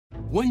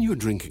When you're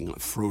drinking a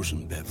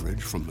frozen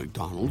beverage from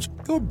McDonald's,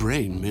 your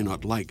brain may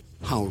not like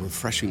how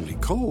refreshingly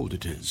cold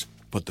it is.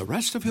 But the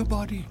rest of your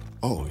body?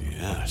 Oh,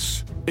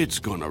 yes. It's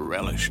gonna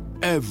relish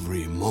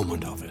every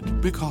moment of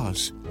it.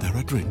 Because there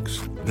are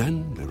drinks.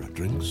 Then there are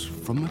drinks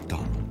from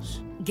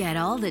McDonald's. Get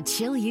all the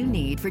chill you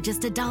need for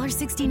just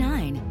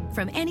 $1.69.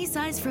 From any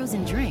size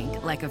frozen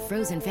drink, like a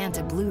frozen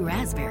Fanta Blue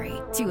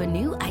Raspberry, to a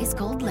new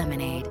ice-cold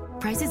lemonade.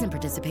 Prices and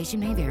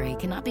participation may vary.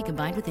 Cannot be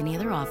combined with any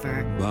other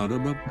offer.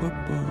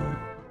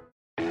 Ba-da-ba-ba-ba.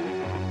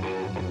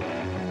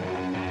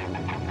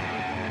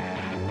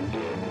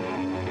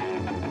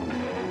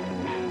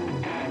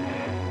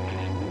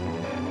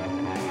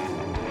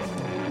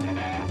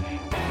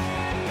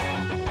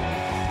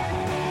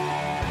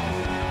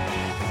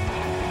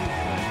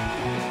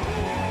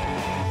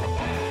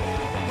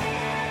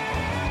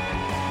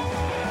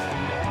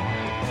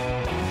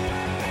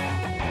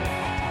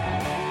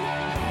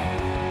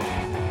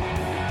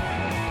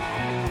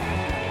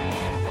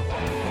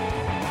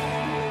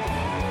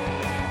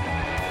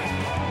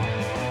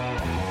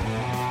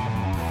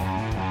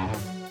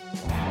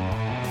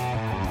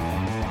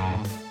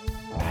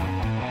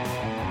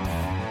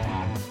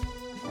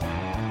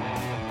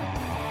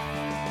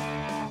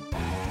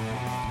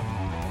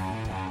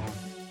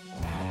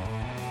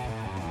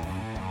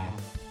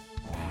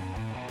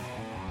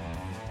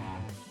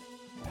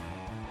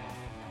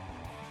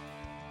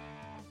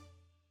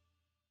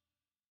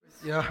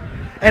 Yeah,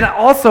 and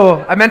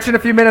also I mentioned a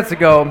few minutes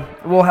ago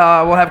we'll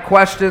have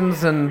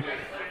questions and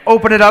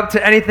open it up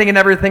to anything and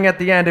everything at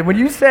the end. And when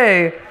you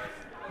say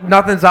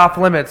nothing's off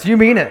limits, you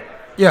mean it.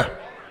 Yeah.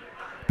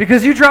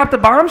 Because you dropped a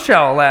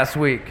bombshell last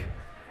week,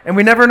 and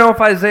we never know if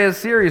Isaiah's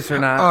serious or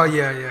not. Oh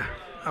yeah.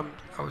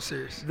 I was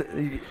serious.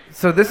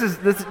 So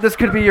this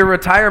could be your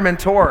retirement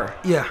tour.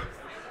 Yeah.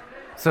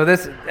 So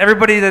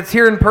everybody that's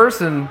here in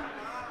person,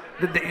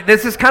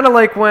 this is kind of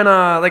like when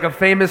like a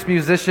famous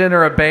musician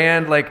or a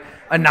band like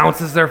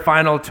announces their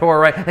final tour,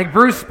 right? Like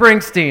Bruce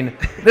Springsteen,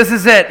 this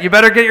is it. You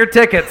better get your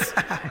tickets.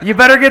 You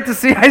better get to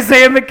see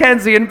Isaiah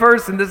McKenzie in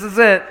person. This is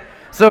it.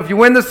 So if you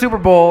win the Super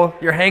Bowl,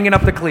 you're hanging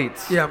up the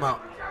cleats. Yeah, I'm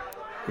out.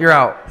 You're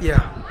out.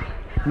 Yeah.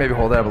 Maybe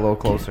hold that up a little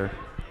closer.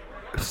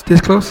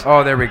 This close?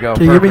 Oh, there we go.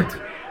 Can you Perfect.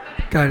 hear me?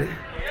 Got it.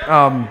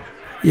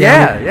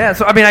 Yeah.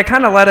 So I mean,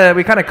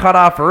 we kind of cut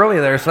off early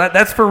there. So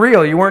that's for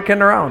real. You weren't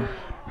kidding around.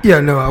 Yeah,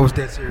 no, I was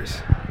dead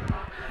serious.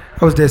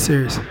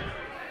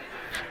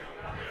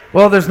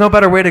 Well, there's no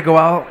better way to go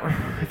out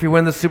if you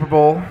win the Super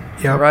Bowl.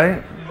 Yeah.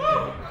 Right?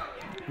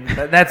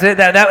 That's it.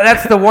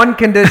 That's the one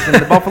condition.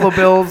 The Buffalo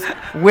Bills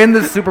win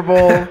the Super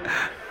Bowl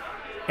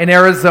in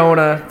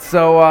Arizona.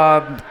 So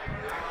I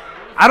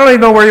don't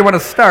even know where you want to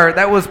start.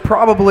 That was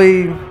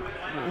probably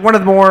one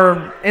of the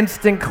more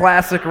instant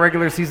classic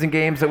regular season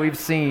games that we've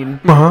seen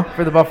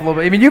for the Buffalo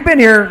Bills. I mean, you've been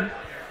here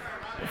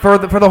for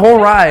the whole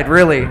ride,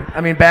 really.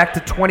 I mean, back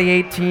to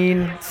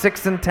 2018,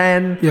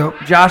 6-10.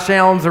 Yep. Josh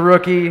Allen's a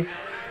rookie.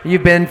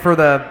 You've been for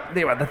the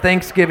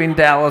Thanksgiving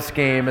Dallas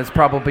game is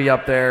probably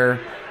up there.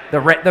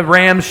 The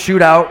Rams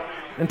shootout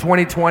in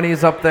 2020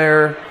 is up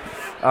there.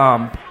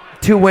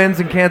 2 wins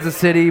in Kansas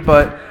City,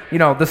 but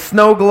the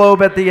snow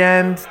globe at the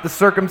end, the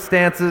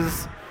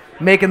circumstances,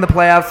 making the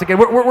playoffs again.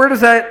 Where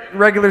does that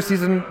regular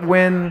season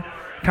win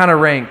kind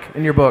of rank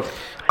in your book?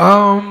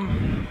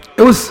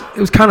 It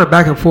was kind of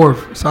back and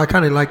forth, so I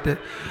kind of liked it.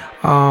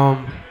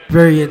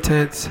 Very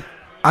intense.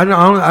 I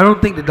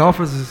don't think the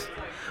Dolphins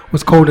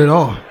was cold at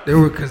all. They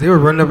were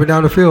running up and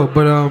down the field,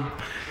 but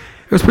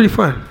it was pretty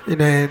fun. And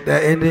then at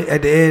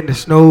the end, it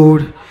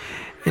snowed,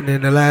 and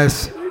then the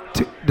last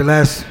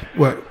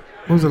what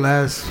was the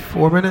last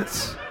 4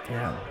 minutes?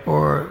 Yeah.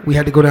 Or we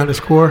had to go down to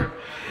score.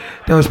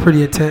 That was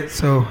pretty intense.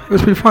 So it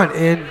was pretty fun.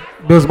 And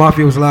Bills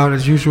Mafia was loud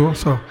as usual.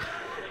 So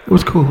it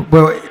was cool.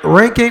 But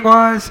ranking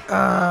wise,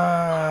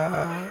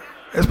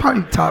 it's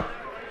probably top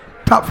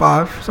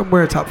 5,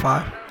 somewhere in top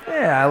 5.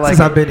 Yeah, I like.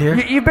 Since I've been here,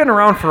 you've been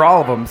around for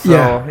all of them. So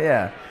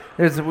yeah.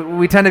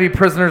 We tend to be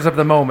prisoners of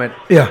the moment.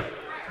 Yeah.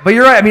 But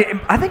you're right. I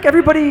mean, I think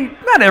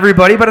not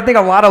everybody, but I think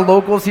a lot of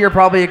locals here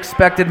probably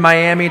expected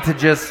Miami to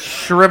just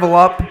shrivel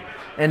up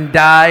and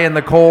die in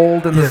the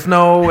cold and the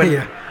snow.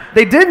 And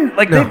they didn't.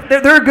 Like, no.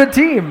 They're a good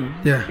team.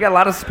 Yeah. You got a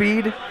lot of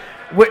speed.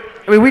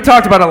 We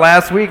talked about it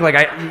last week.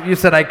 Like, you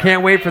said, I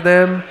can't wait for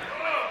them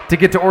to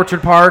get to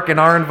Orchard Park and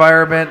our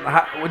environment.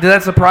 Did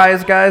that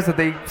surprise guys that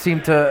they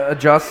seem to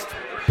adjust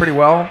pretty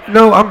well?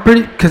 No,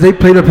 because they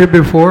played up here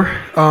before.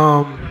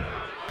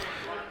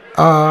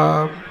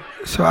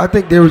 So I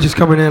think they were just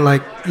coming in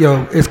like,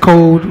 it's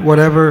cold,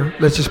 whatever,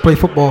 let's just play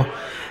football.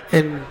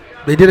 And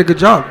they did a good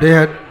job.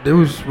 They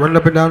was running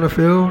up and down the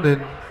field,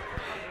 and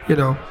it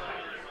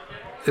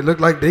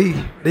looked like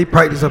they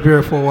practiced up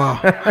here for a while.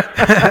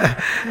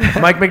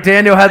 Mike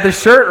McDaniel had the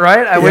shirt,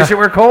 right? I wish it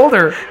were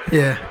colder.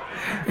 Yeah.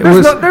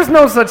 There's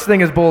no such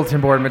thing as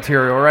bulletin board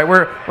material, right?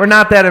 We're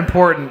not that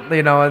important,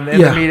 in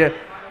the media.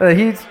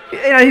 He's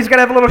got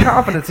to have a little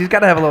confidence. He's got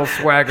to have a little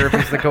swagger if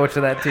he's the coach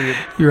of that team.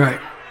 You're right.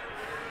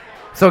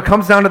 So it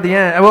comes down to the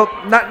end. Well,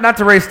 not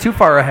to race too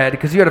far ahead,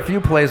 because you had a few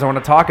plays I want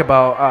to talk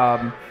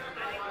about.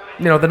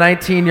 the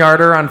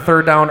 19-yarder on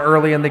third down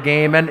early in the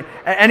game. And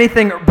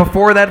anything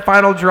before that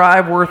final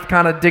drive worth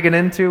kind of digging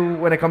into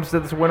when it comes to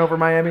this win over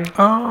Miami?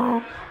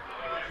 No,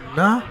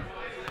 not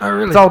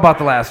really. It's all about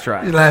the last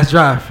drive. The last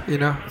drive,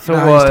 So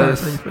it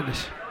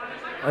was,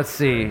 let's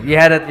see, you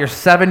had it at your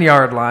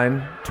 7-yard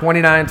line,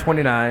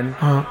 29-29.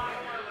 Uh-huh.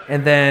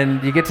 And then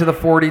you get to the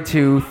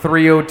 42,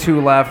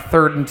 3:02 left,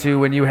 3rd and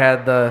 2, and you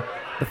had the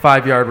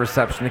 5-yard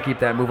reception to keep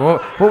that moving.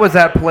 What was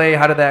that play?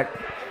 How did that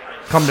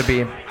come to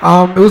be?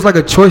 It was like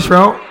a choice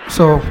route.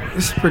 So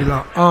this is pretty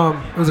loud.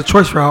 It was a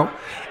choice route,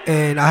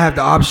 and I have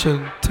the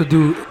option to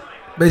do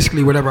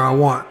basically whatever I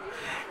want.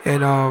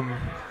 And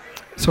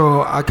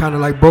so I kind of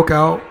like broke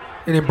out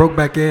and then broke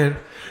back in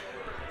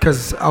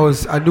because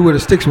I knew where the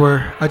sticks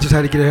were. I just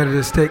had to get ahead of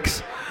the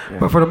sticks. Yeah.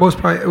 But for the most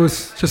part, it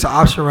was just an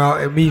option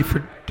route and me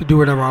to do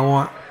whatever I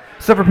want.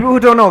 So for people who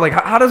don't know, like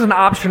how does an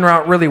option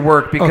route really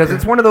work? Because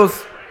it's one of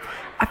those,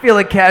 I feel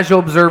like casual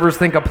observers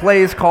think a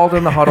play is called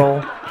in the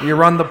huddle, you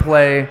run the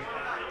play,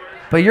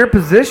 but your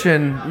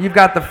position, you've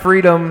got the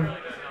freedom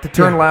to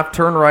turn left,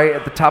 turn right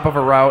at the top of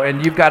a route,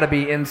 and you've got to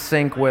be in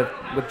sync with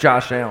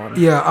Josh Allen.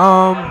 Yeah,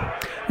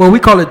 well, we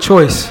call it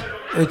choice.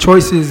 And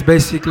choice is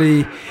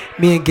basically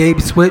me and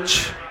Gabe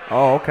switch.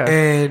 Oh, okay.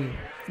 And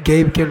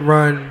Gabe can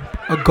run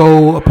a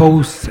go, a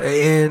post, an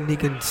end. He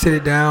can sit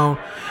it down.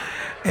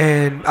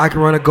 And I can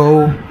run a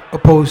go, a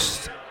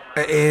post,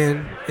 an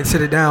end, and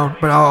sit it down.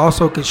 But I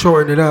also can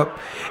shorten it up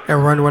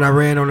and run what I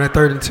ran on that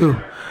 3rd and 2.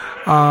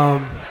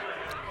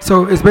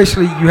 So it's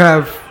basically you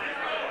have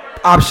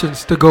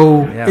options to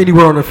go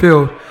anywhere on the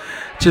field.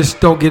 Just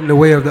don't get in the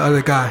way of the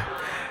other guy.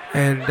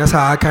 And that's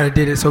how I kind of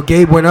did it. So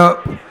Gabe went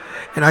up,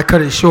 and I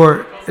cut it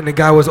short. And the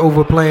guy was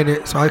overplaying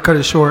it, so I cut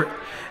it short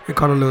and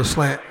caught a little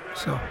slant.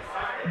 So,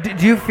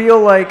 do you feel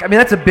like,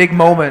 that's a big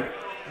moment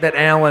that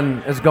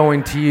Allen is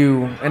going to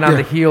you and on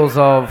the heels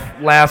of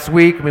last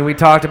week? We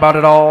talked about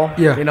it all.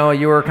 Yeah.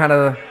 You were kind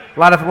of a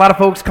lot of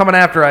folks coming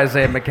after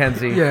Isaiah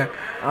McKenzie. Yeah.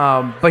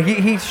 But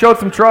he showed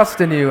some trust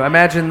in you. I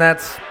imagine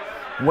that's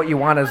what you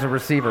want as a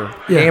receiver.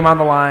 Yeah. Game on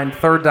the line,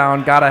 3rd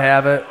down, gotta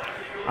have it.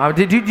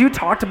 Did you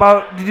talk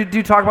about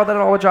that at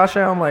all with Josh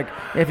Allen? Like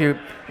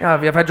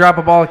if I drop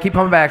a ball, keep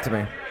coming back to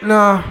me.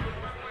 No,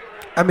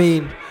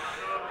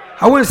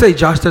 I wouldn't say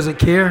Josh doesn't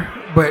care,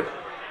 but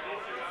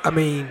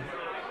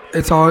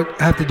it's all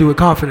have to do with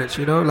confidence,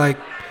 Like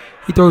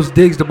he throws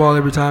Diggs the ball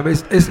every time.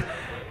 It's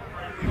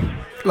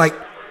like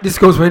this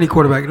goes for any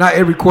quarterback. Not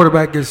every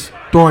quarterback is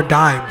throwing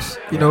dimes,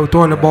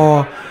 throwing the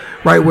ball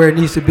right where it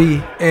needs to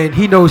be. And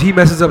he knows he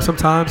messes up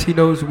sometimes. He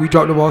knows we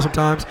drop the ball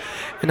sometimes,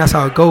 and that's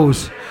how it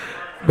goes.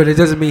 But it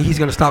doesn't mean he's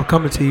going to stop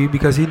coming to you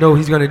because he knows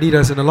he's going to need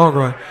us in the long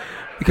run.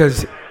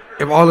 Because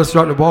if all of us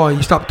drop the ball and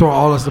you stop throwing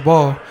all of us the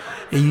ball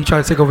and you try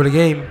to take over the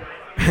game,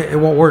 it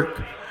won't work.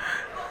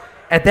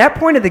 At that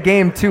point of the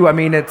game, too,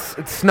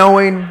 it's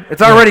snowing.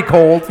 It's already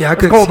cold. Yeah,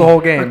 it's cold the whole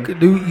game.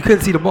 You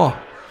couldn't see the ball.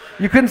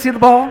 You couldn't see the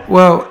ball?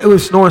 Well, it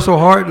was snowing so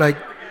hard, like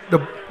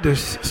the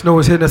snow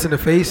was hitting us in the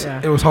face.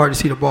 Yeah. It was hard to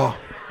see the ball.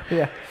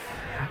 Yeah.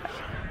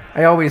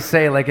 I always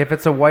say, like, if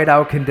it's a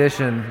whiteout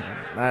condition,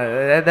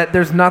 that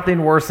there's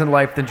nothing worse in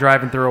life than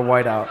driving through a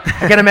whiteout.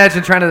 I can't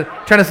imagine trying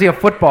to see a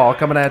football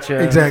coming at you.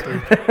 Exactly.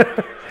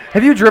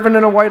 Have you driven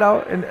in a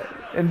whiteout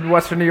in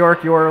Western New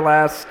York your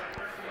last,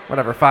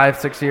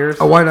 5-6 years? A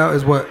whiteout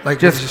is what?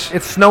 Like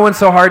it's snowing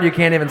so hard you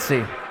can't even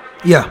see.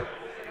 Yeah.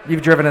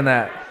 You've driven in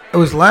that. It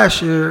was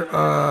last year.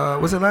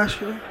 Was it last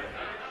year?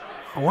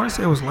 I want to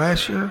say it was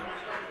last year.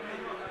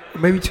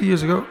 Maybe 2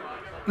 years ago.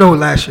 No,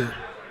 last year.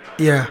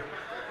 Yeah.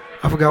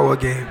 I forgot what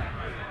game.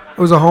 It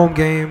was a home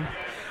game.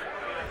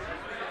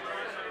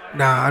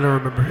 Nah, I don't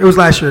remember. It was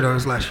last year, though. It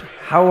was last year.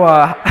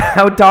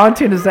 How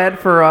daunting is that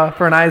for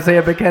an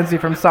Isaiah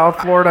McKenzie from South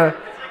Florida?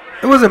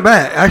 It wasn't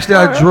bad. Actually,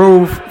 I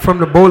drove from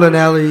the bowling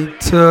alley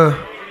to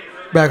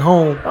back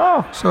home.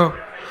 Oh. So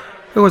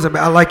it wasn't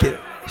bad. I like it.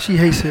 She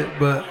hates it,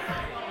 but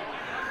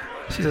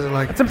she doesn't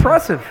like it. It's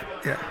impressive.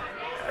 Yeah.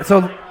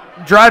 So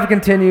drive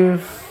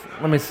continues.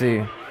 Let me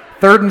see.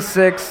 3rd and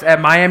 6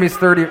 at Miami's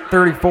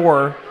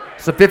 34.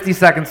 So 50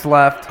 seconds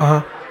left.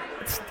 Uh-huh.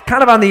 It's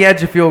kind of on the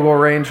edge of field goal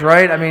range,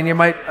 right? You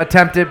might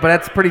attempt it, but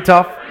that's pretty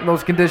tough in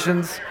those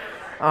conditions.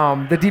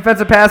 The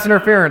defensive pass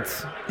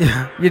interference.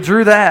 Yeah. You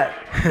drew that.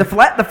 The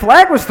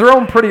flag was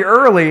thrown pretty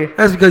early.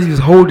 That's because he was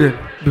holding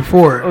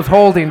before. It was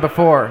holding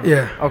before.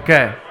 Yeah.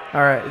 Okay.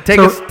 All right. Take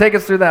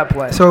us through that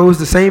play. So it was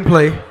the same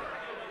play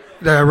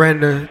that I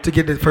ran to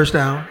get the first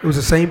down. It was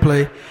the same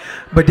play,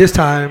 but this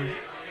time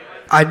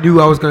I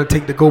knew I was going to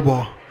take the go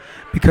ball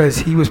because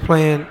he was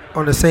playing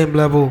on the same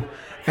level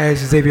as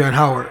Xavier and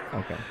Howard.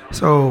 Okay.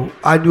 So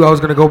I knew I was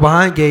going to go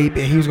behind Gabe,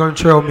 and he was going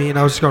to trail me, and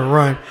I was just going to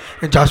run,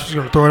 and Josh was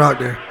going to throw it out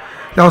there.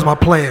 That was my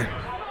plan.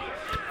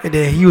 And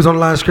then he was on the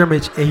line of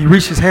scrimmage, and he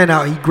reached his hand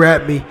out, and he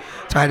grabbed me,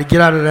 so I had to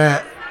get out of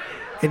that.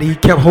 And he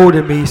kept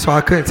holding me, so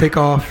I couldn't take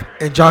off.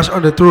 And Josh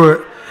underthrew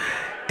it,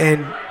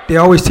 and they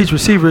always teach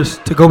receivers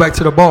to go back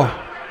to the ball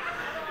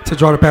to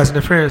draw the pass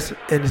interference,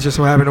 and it just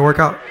so happened to work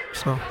out.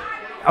 So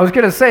I was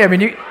gonna say, I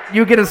mean,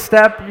 you get a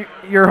step,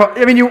 you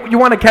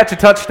want to catch a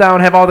touchdown,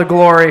 have all the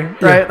glory,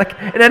 right? Yeah. Like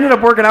it ended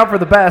up working out for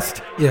the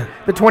best. Yeah.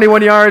 The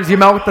 21 yards, you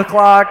milk the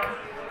clock,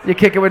 you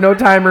kick it with no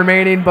time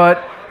remaining,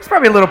 but it's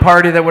probably a little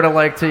party that would have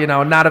liked to,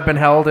 not have been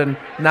held and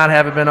not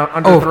have it been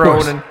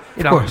underthrown,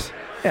 and Of course.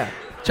 yeah.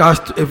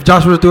 If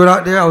Josh would have threw it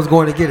out there, I was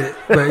going to get it,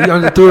 but he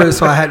underthrew it,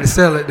 so I had to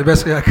sell it the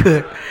best way I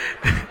could.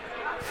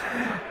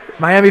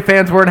 Miami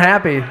fans weren't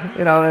happy.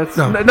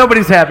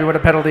 Nobody's happy when a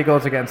penalty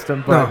goes against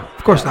them. But, no,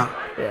 of course not.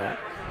 Yeah,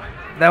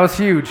 that was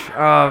huge.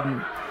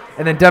 And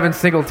then Devin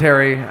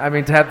Singletary, I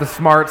mean, to have the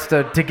smarts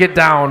to get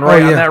down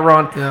on that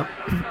run. Yeah.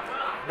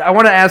 I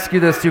want to ask you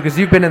this, too, because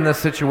you've been in this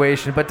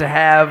situation, but to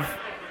have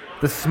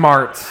the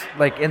smarts,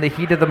 like in the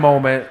heat of the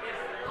moment,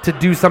 to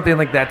do something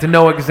like that, to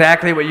know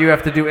exactly what you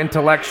have to do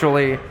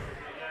intellectually,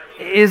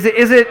 is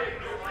it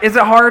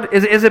hard?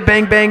 Is it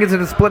bang bang? Is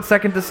it a split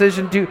second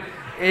decision?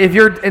 If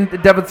you're in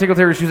Devin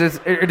Singletary's shoes,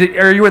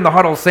 are you in the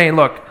huddle saying,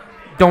 "Look,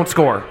 don't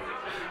score"?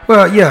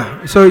 Well,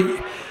 yeah.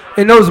 So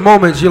in those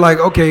moments, you're like,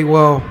 okay,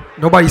 well,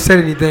 nobody said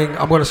anything.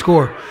 I'm going to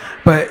score.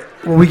 But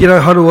when we get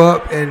a huddle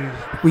up and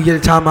we get a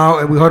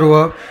timeout and we huddle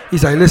up,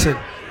 he's like, listen,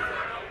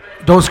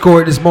 don't score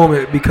at this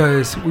moment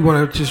because we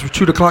want to just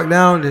chew the clock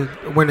down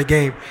and win the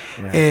game.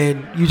 Yeah.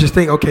 And you just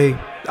think, okay,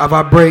 if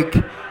I break,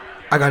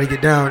 I got to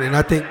get down. And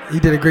I think he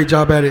did a great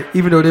job at it.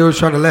 Even though they were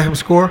trying to let him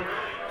score,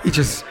 he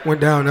just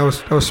went down. That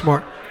was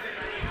smart.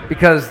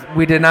 Because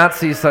we did not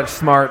see such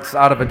smarts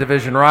out of a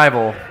division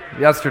rival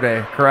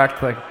yesterday,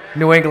 correct? Like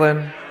New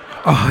England.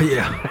 Oh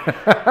yeah.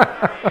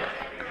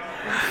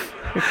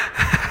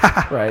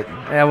 Right.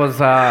 That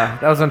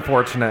was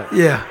unfortunate.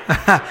 Yeah.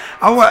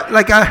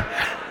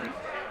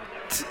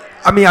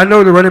 I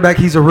know the running back.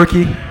 He's a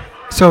rookie,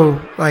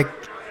 so like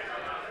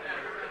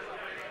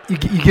you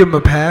give him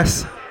a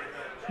pass,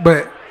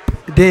 but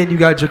then you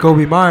got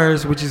Jacoby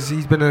Myers,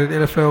 he's been in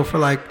the NFL for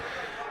like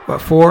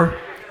what, four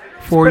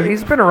years?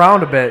 He's been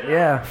around a bit,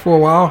 yeah, for a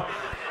while,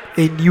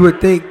 and you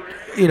would think,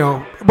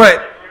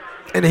 but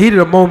in the heat of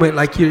the moment,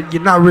 like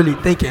you're not really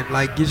thinking,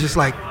 like you just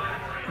like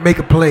make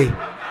a play,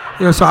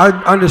 So I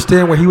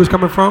understand where he was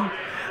coming from,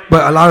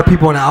 but a lot of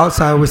people on the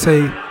outside would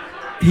say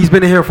he's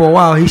been in here for a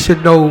while, he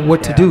should know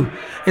what to do.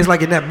 It's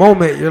like in that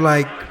moment, you're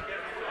like,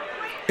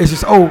 it's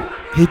just, oh,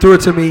 he threw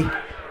it to me,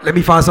 let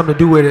me find something to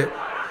do with it.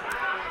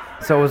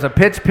 So it was a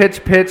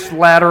pitch,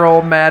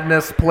 lateral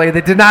madness play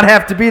that did not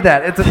have to be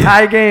that. It's a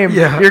tie game.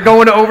 Yeah. You're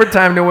going to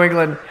overtime, New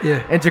England.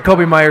 Yeah. And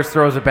Jacoby Myers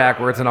throws it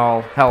backwards and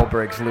all hell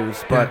breaks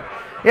loose. But,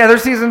 their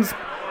season's,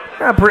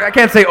 I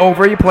can't say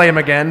over. You play them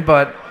again,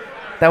 but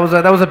that was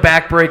a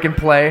back-breaking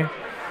play.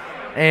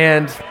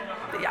 And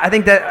I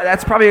think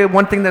that's probably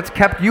one thing that's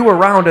kept you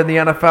around in the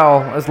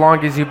NFL as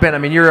long as you've been. I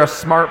mean, you're a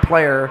smart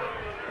player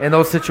in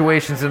those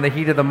situations in the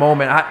heat of the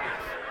moment.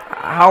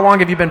 How long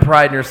have you been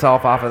priding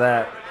yourself off of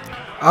that?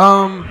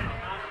 I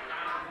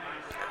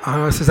don't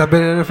know, since I've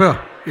been in the NFL.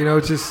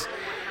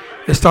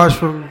 It starts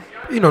from,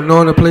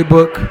 knowing the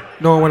playbook,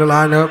 knowing when to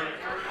line up,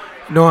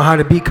 knowing how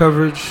to beat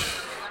coverage,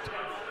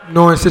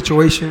 knowing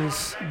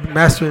situations,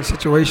 mastering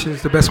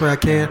situations the best way I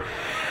can.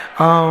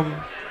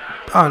 I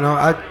don't know.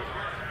 I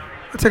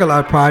take a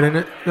lot of pride in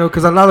it,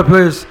 because a lot of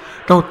players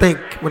don't think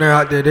when they're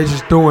out there. They're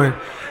just doing,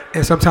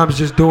 and sometimes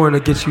just doing to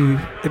get you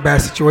in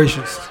bad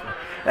situations.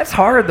 That's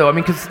hard, though. I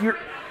mean, because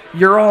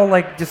you're all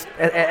like just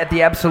at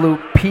the absolute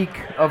peak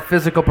of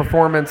physical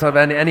performance of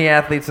any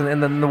athletes in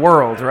the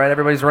world, right?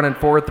 Everybody's running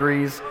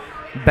 4.3s,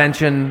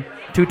 benching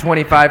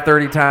 225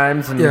 30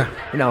 times, and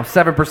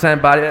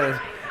 7%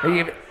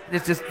 body.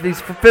 It's just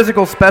these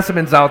physical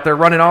specimens out there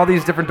running all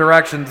these different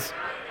directions.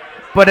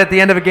 But at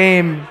the end of a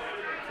game,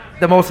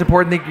 the most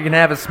important thing you can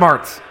have is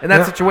smarts in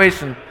that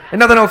situation, and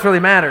nothing else really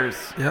matters.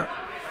 Yeah.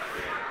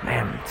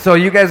 Man, so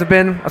you guys have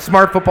been a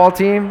smart football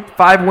team,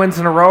 5 wins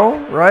in a row,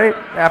 right?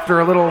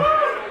 After a little.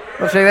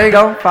 Let's say, there you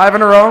go, 5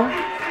 in a row.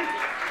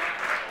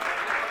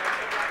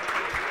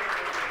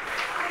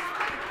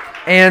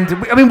 And,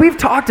 I mean, we've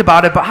talked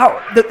about it, but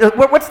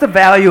what's the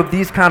value of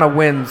these kind of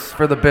wins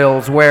for the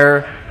Bills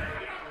where,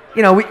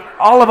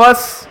 all of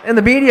us in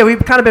the media,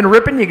 we've kind of been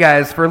ripping you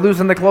guys for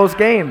losing the close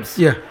games.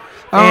 Yeah.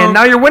 And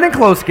now you're winning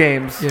close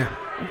games. Yeah.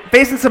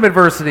 Facing some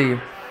adversity.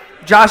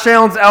 Josh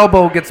Allen's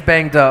elbow gets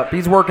banged up.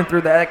 He's working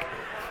through that.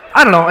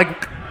 I don't know,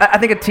 I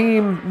think a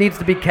team needs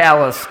to be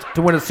calloused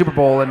to win a Super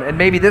Bowl, and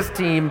maybe this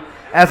team,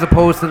 as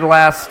opposed to the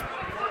last,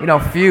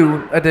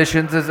 few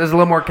editions, is a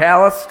little more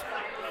calloused.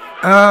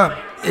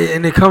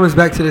 And it comes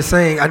back to the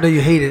saying, I know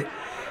you hate it,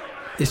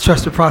 it's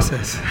trust the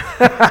process.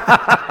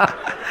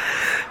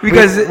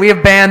 Because we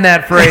have banned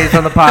that phrase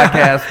on the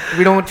podcast.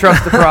 We don't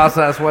trust the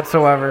process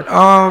whatsoever.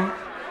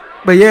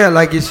 But yeah,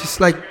 like it's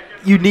just like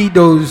you need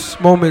those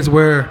moments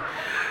where,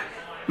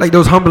 like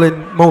those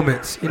humbling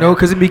moments,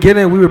 because in the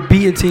beginning we were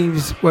beating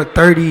teams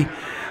 30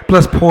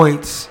 plus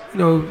points,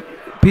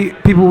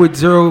 people with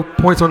 0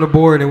 points on the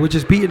board, and we're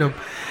just beating them.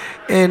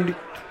 And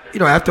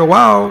after a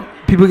while,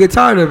 people get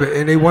tired of it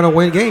and they want to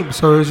win games.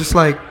 So it's just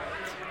like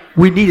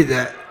we needed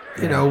that.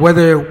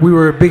 Whether we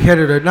were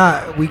big-headed or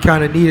not, we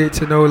kind of needed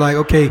to know, like,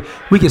 okay,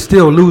 we can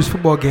still lose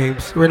football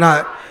games. We're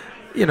not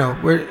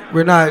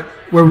we're not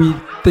where we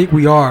think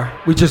we are.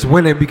 We just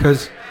winning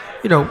because,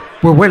 we're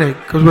winning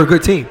because we're a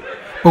good team.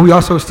 But we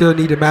also still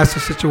need to master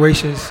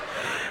situations,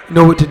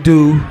 know what to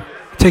do,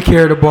 take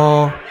care of the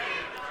ball,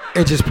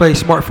 and just play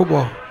smart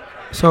football.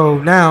 So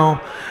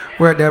now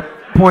we're at that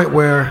point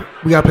where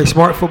we got to play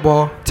smart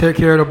football, take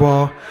care of the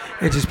ball,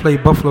 and just play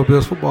Buffalo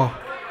Bills football.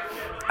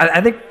 I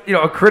think,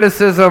 a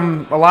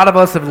criticism a lot of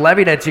us have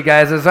levied at you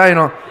guys is,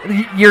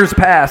 years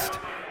past,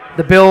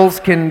 the Bills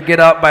can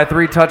get up by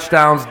 3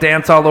 touchdowns,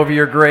 dance all over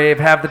your grave,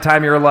 have the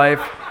time of your life,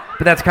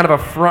 but that's kind of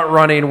a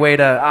front-running way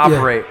to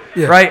operate,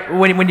 right?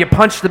 When you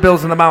punch the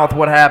Bills in the mouth,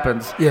 what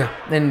happens? Yeah.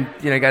 And,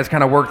 you guys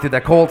kind of work through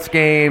that Colts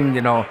game,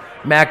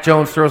 Mac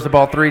Jones throws the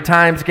ball 3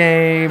 times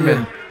game,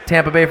 and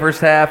Tampa Bay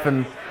first half,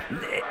 and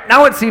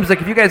now it seems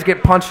like if you guys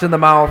get punched in the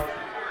mouth,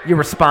 you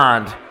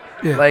respond.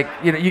 Yeah. Like,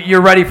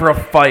 you're ready for a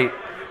fight.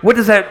 What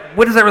does that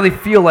really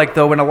feel like,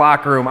 though, in a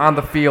locker room, on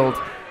the field?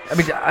 I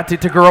mean,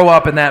 to grow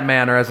up in that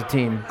manner as a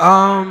team.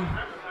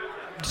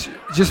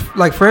 Just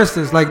like, for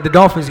instance, like the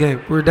Dolphins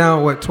game. We were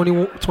down,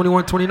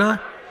 21-29?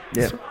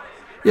 Yeah.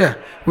 Yeah,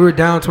 we were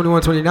down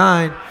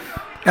 21-29.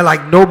 And,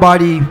 like,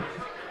 nobody,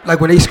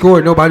 like, when they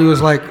scored, nobody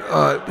was like,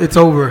 it's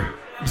over.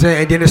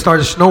 And then it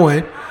started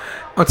snowing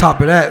on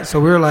top of that.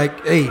 So we were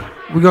like, hey,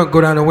 we're going to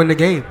go down and win the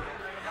game.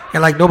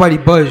 And, like, nobody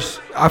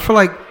budged. I feel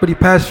like for the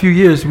past few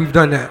years we've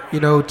done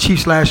that.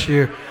 Chiefs last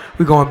year,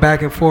 we're going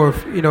back and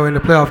forth, in the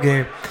playoff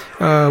game.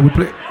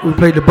 We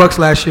played the Bucs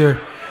last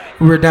year.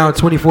 We were down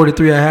 24-3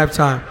 at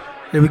halftime.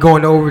 And we go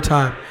into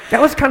overtime.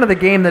 That was kind of the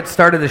game that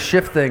started to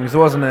shift things,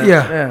 wasn't it?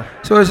 Yeah.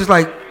 So it's just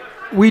like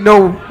we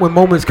know when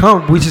moments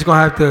come, we just going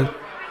to have to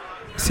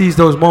seize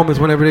those moments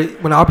when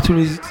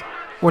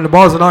the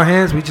ball's in our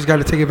hands, we just got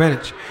to take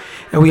advantage.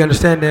 And we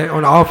understand that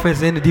on the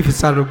offense and the defense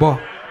side of the ball.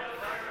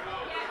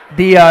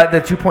 The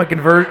 2-point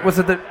conversion, was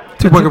it the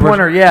 2-point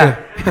two-pointer? Yeah.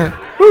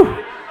 Whew.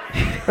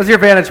 What's your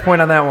vantage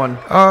point on that one?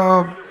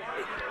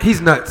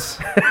 He's nuts.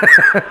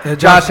 Yeah,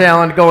 Josh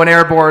Allen going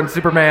airborne,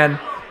 Superman.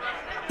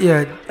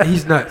 Yeah,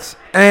 he's nuts.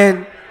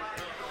 And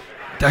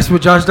that's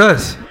what Josh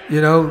does. We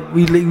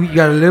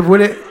got to live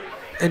with it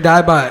and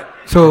die by it.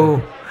 So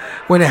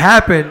when it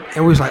happened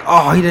and we was like,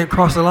 oh, he didn't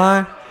cross the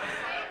line,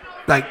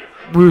 like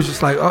we was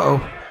just like,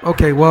 uh-oh.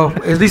 Okay, well,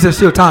 at least there's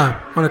still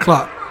time on the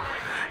clock.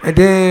 And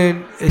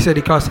then they said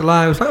he crossed the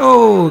line. It was like,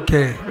 oh,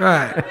 okay,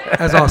 right.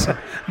 That's awesome.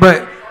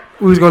 But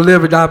we was going to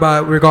live or die by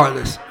it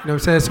regardless. You know what I'm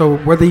saying? So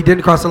whether he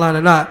didn't cross the line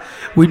or not,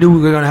 we knew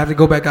we were going to have to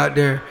go back out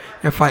there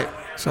and fight.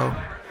 So,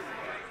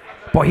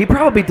 boy, he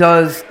probably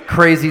does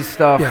crazy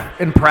stuff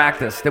in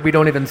practice that we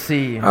don't even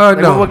see.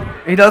 No.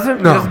 He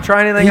doesn't? No. He doesn't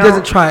try anything He else?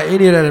 doesn't try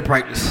any of that in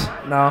practice.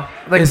 No?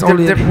 Like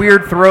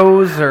weird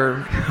throws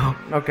or?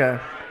 Okay.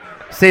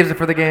 Saves it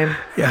for the game?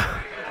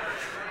 Yeah.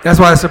 That's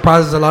why it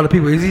surprises a lot of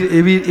people. It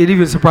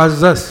even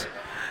surprises us.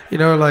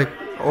 Didn't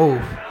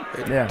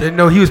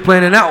know he was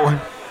playing in that one.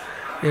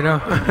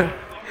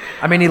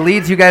 I mean, he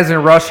leads you guys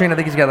in rushing. I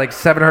think he's got like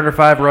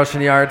 705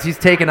 rushing yards. He's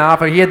taken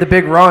off. He had the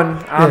big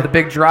run on the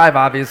big drive,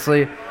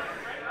 obviously.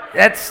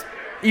 That's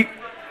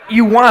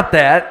you want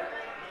that,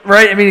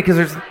 right? I mean, because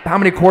there's how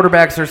many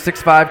quarterbacks are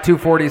 6'5",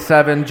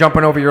 247,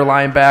 jumping over your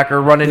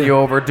linebacker, running you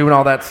over, doing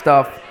all that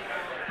stuff.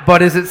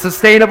 But is it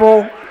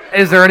sustainable?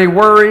 Is there any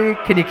worry?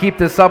 Can you keep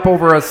this up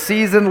over a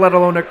season, let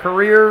alone a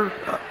career?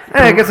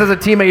 I guess as a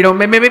teammate,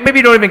 maybe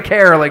you don't even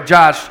care, like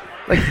Josh.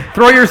 Like,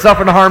 throw yourself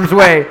into harm's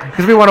way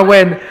because we want to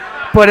win.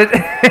 But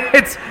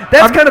that's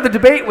kind of the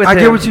debate with him. I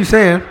get what you're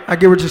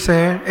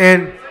saying.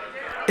 And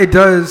it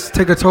does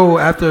take a toll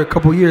after a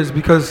couple years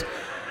because,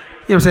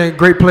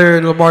 great player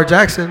in Lamar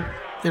Jackson,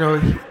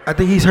 I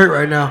think he's hurt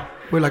right now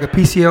with like a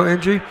PCL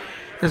injury.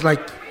 It's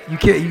like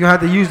you have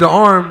to use the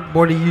arm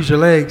more than you use your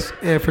legs.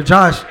 And for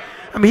Josh,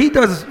 I mean, he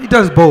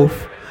does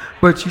both,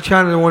 but you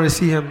kind of want to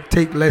see him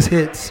take less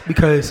hits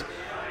because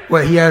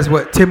he has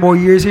 10 more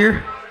years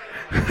here?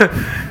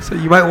 So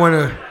you might want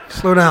to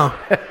slow down,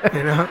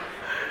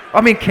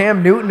 I mean,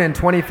 Cam Newton in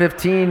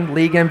 2015,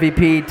 league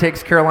MVP,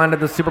 takes Carolina to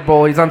the Super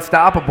Bowl. He's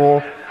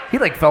unstoppable. He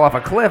fell off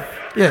a cliff.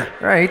 Yeah.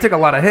 Right, he took a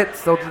lot of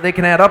hits, so they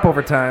can add up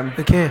over time.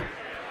 They can.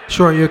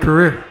 Shorten your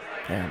career.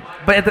 Yeah.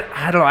 But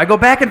I don't know. I go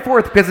back and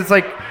forth because it's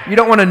like you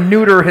don't want to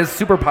neuter his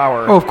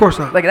superpower. Oh, of course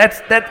not. Like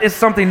that is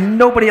something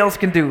nobody else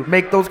can do.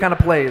 Make those kind of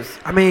plays.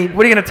 I mean,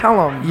 what are you gonna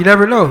tell him? You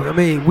never know. I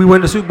mean, we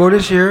win the Super Bowl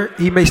this year.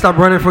 He may stop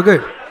running for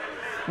good.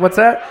 What's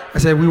that? I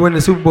said we win the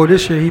Super Bowl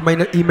this year. He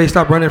may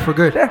stop running for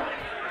good. Yeah,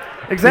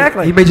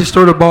 exactly. He may just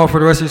throw the ball for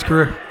the rest of his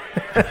career.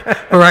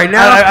 But right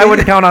now, I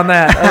wouldn't count on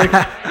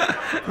that.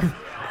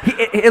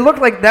 It looked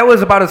like that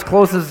was about as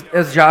close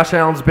as Josh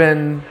Allen's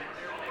been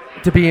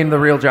to being the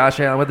real Josh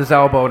Allen with his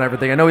elbow and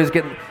everything. I know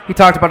he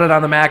talked about it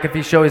on the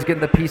McAfee show. He's getting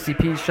the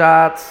PCP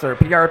shots or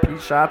PRP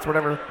shots,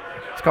 whatever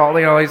it's called.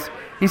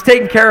 He's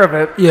taking care of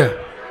it. Yeah.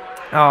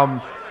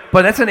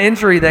 But that's an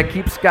injury that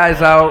keeps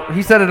guys out.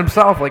 He said it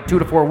himself, 2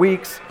 to 4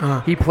 weeks.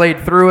 He played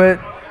through it.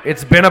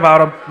 It's been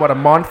about a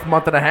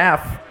month and a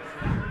half.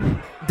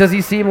 Does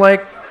he seem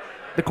like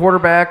the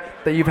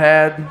quarterback that you've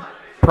had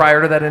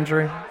prior to that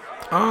injury?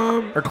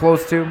 Or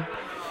close to?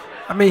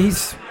 I mean,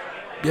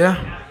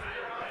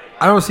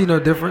 I don't see no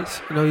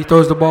difference. You know, he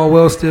throws the ball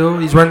well still.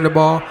 He's running the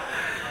ball.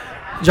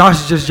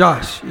 Josh is just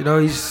Josh. You know,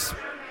 he's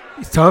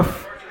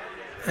tough,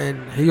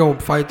 and he gonna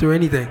fight through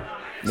anything.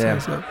 Yeah.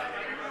 So.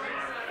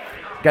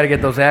 Got to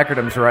get those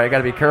acronyms right. Got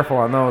to be careful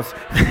on those.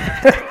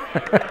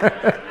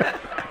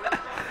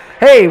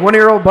 Hey, one of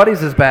your old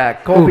buddies is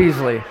back, Cole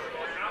Beasley.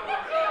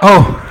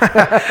 Oh,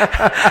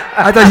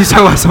 I thought you were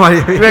talking about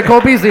somebody. We had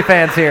Cole Beasley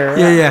fans here.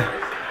 Yeah.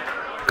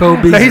 Cole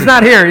Beasley. No, he's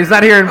not here. He's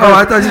not here.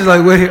 I thought you was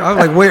like, where? I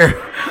was like, where?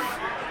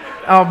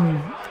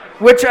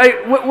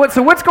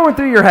 So what's going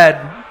through your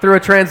head through a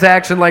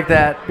transaction like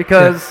that?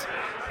 Because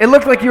it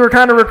looked like you were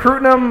kind of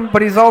recruiting him,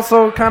 but he's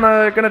also kind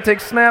of going to take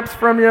snaps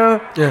from you.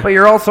 Yeah. But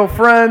you're also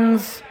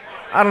friends.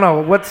 I don't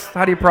know.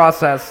 How do you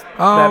process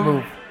that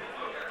move?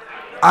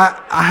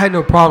 I had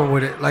no problem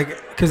with it,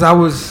 because I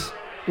was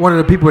one of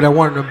the people that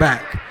wanted him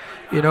back,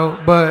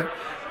 But,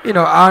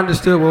 I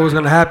understood what was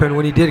going to happen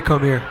when he did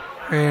come here.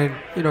 And,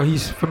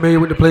 he's familiar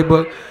with the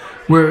playbook.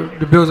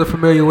 The Bills are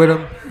familiar with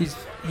him.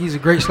 He's a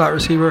great slot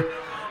receiver.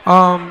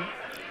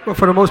 But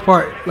for the most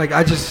part,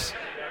 I just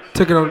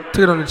took it on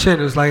the chin.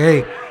 It was like,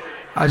 hey,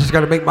 I just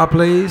got to make my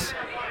plays.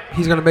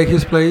 He's going to make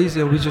his plays,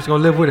 and we're just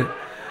going to live with it.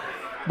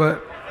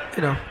 But,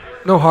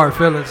 no hard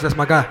feelings. That's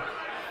my guy.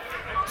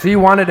 So you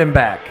wanted him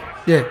back.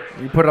 Yeah.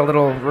 You put a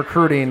little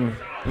recruiting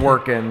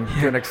work in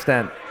to an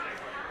extent.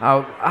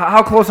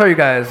 How close are you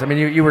guys? I mean,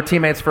 you were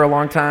teammates for a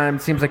long time.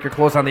 Seems like you're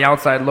close on the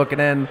outside looking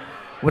in.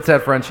 What's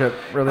that friendship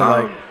really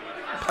like?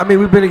 I mean,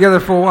 we've been together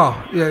for a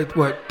while. Yeah,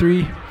 what,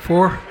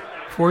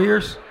 4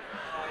 years?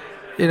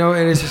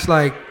 And it's just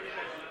like,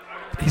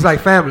 he's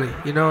like family,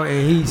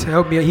 and he's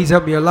helped me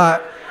a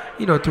lot,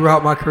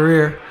 throughout my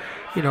career,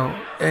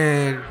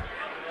 and,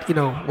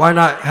 why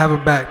not have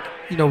him back?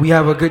 We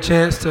have a good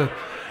chance to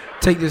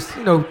take this,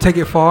 take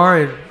it far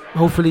and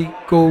hopefully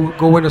go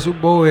win a Super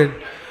Bowl, and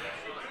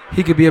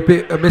he could be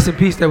a missing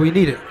piece that we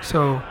needed.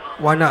 So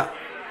why not?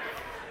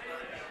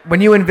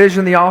 When you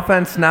envision the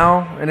offense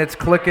now and it's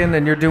clicking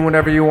and you're doing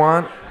whatever you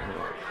want,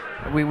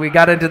 we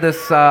got into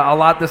this a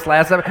lot this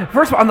last episode.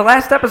 First of all, on the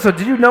last episode,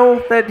 did you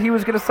know that he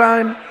was going to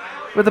sign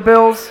with the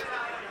Bills?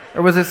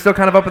 Or was it still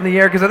kind of up in the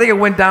air? Because I think it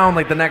went down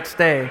the next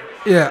day.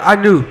 Yeah, I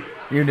knew.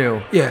 You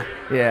knew? Yeah.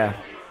 Yeah.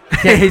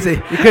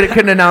 You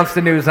couldn't announce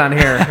the news on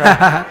here.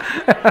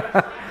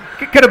 Right?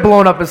 Could have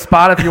blown up his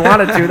spot if you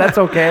wanted to. That's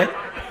okay.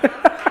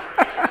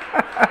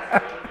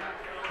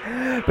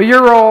 But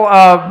your role,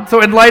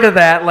 so in light of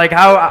that,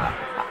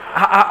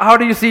 how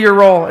do you see your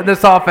role in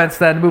this offense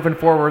then moving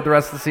forward the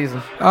rest of the season?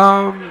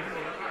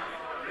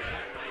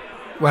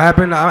 What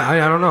happened? I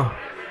don't know.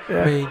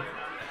 Yeah. I mean,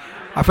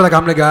 I feel like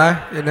I'm the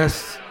guy, and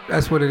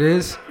that's what it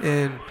is.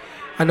 And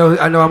I know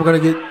I'm gonna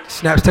get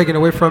snaps taken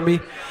away from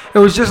me. It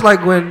was just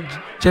like when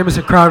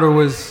Jamison Crowder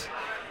was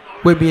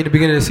with me in the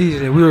beginning of the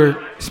season, and we were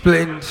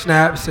splitting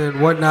snaps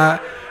and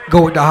whatnot,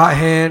 go with the hot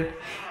hand,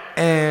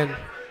 and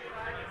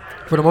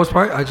for the most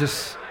part, I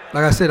just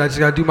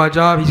gotta do my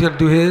job. He's gonna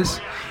do his,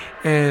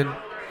 and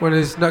when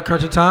it's nut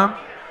crunching time,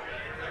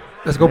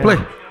 let's go play.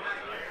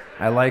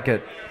 I like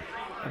it.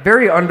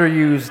 Very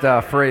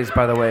underused phrase,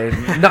 by the way.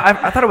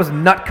 I thought it was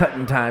nut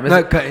cutting time.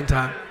 Nut cutting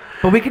time.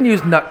 But we can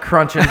use nut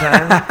crunching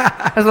time.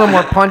 Has a little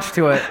more punch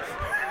to it.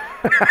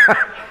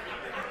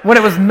 When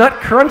it was nut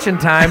crunching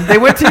time, they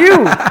went to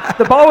you.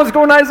 The ball was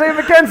going to Isaiah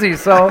McKenzie.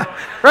 So,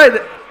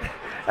 right.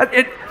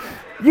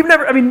 You've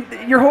never, I mean,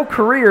 your whole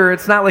career,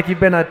 it's not like you've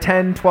been a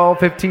 10, 12,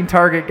 15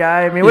 target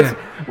guy. I mean,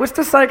 what's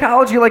the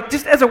psychology like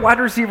just as a wide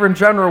receiver in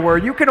general where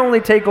you can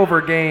only take over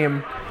a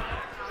game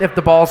if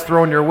the ball's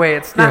thrown your way?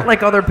 It's not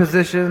like other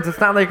positions. It's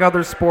not like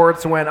other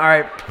sports when, all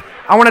right,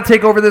 I want to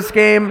take over this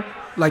game.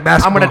 Like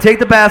basketball. I'm going to take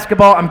the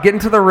basketball. I'm getting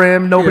to the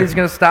rim. Nobody's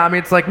going to stop me.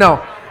 It's like,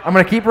 no, I'm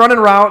going to keep running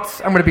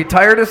routes. I'm going to be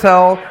tired as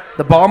hell.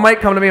 The ball might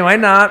come to me,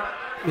 might not.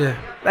 Yeah.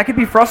 That could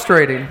be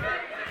frustrating.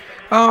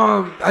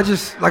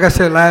 Like I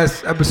said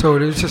last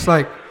episode, it's just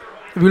like,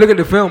 if you look at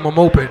the film, I'm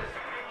open.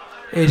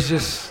 It's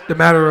just the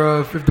matter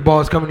of if the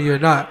ball is coming to you or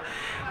not.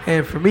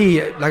 And for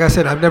me, like I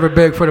said, I've never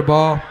begged for the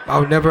ball.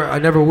 I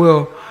never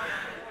will.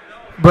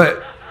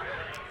 But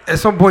at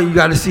some point, you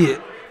got to see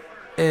it.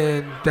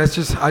 And I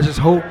just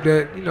hope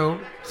that,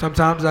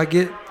 sometimes I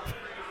get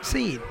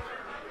seen,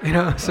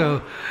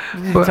 so.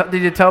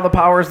 Did you tell the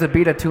powers that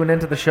be to tune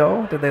into the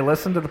show? Did they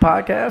listen to the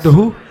podcast? The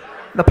who?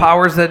 The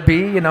powers that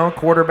be,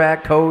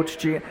 quarterback, coach,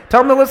 GM.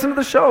 Tell them to listen to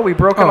the show. We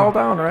broke it all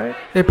down, right?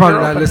 They're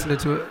probably not listening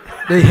to it.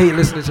 They hate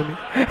listening to me.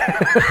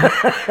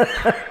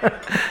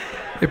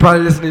 They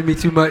probably listen to me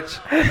too much.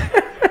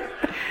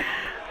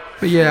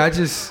 But yeah,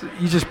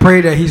 you just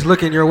pray that he's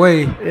looking your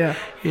way. Yeah.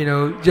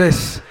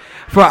 Just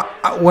for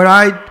what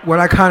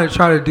I kind of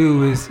try to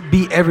do is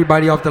beat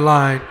everybody off the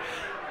line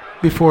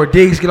before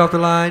Diggs get off the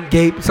line.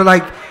 Gabe. So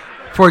like,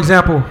 for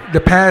example,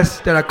 the pass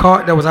that I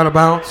caught that was out of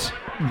bounds.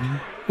 Mm-hmm.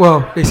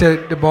 Well, they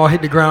said the ball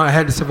hit the ground. I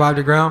had to survive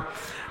the ground.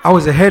 I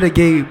was ahead of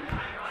Gabe.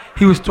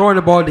 He was throwing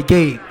the ball to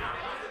Gabe.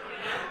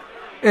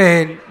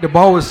 And the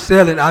ball was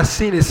sailing. I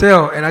seen it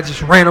sail, and I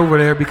just ran over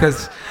there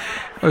because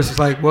I was just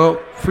like,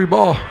 well, free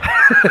ball.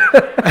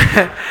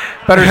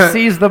 Better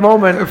seize the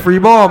moment. Free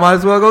ball, might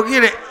as well go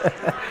get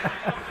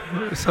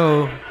it.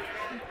 So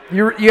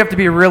you have to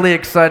be really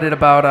excited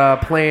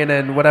about playing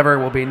in whatever it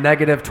will be,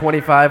 negative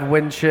 25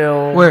 wind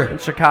chill. Where? In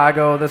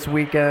Chicago this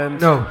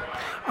weekend. No.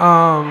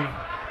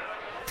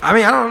 I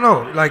mean, I don't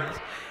know. Like,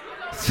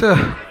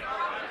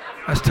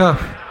 that's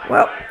tough.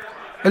 Well,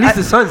 at least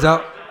the sun's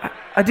out.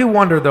 I do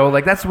wonder, though,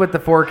 like, that's what the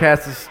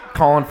forecast is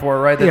calling for,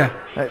 right? Yeah.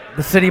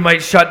 The city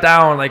might shut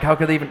down. Like, how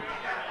could they even...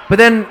 But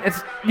then,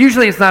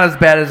 usually it's not as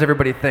bad as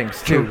everybody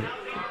thinks, too. True.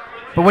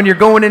 But when you're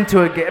going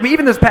into a game... I mean,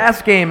 even this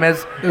past game, when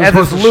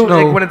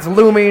it's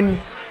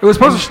looming... It was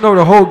supposed to snow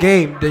the whole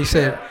game, they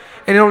said.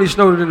 And it only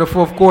snowed in the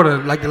fourth quarter,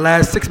 like the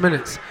last 6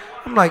 minutes.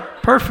 I'm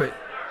like, perfect.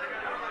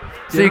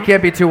 So you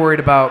can't be too worried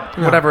about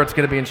whatever it's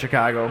going to be in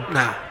Chicago.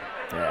 Nah.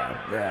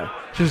 Yeah.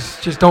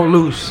 Just don't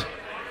lose.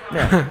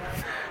 Yeah.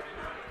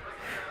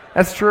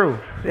 That's true.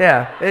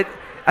 Yeah.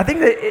 I think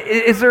that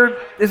is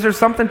there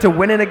something to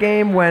win in a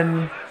game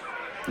when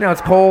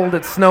it's cold,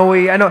 it's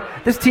snowy. I know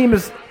this team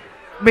has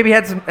maybe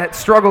had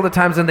struggled at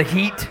times in the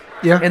heat,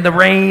 in the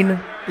rain,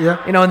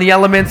 in the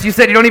elements. You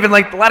said you don't even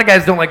like. A lot of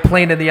guys don't like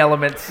playing in the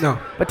elements. No.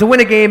 But to win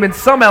a game in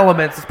some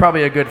elements is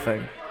probably a good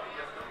thing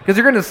because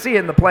you're going to see it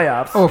in the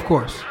playoffs. Oh, of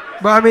course.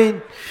 But I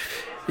mean,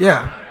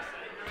 yeah,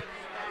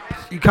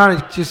 you kind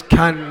of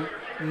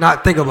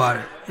not think about it.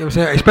 You know what I'm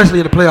saying? Especially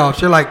in the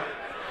playoffs, you're like,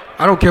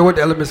 I don't care what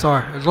the elements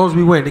are. As long as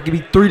we win. They can be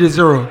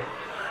 3-0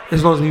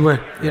 as long as we win.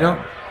 You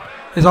know?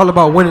 It's all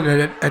about winning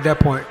at that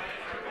point.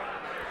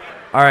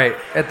 All right.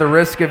 At the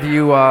risk of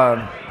you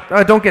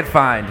don't get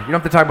fined. You don't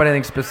have to talk about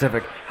anything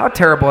specific. How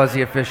terrible has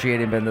the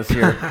officiating been this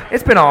year?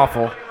 It's been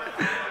awful. All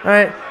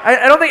right.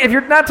 I don't think if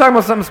you're not talking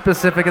about something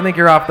specific, I think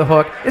you're off the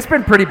hook. It's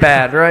been pretty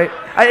bad, right?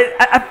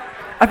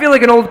 I feel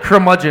like an old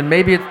curmudgeon.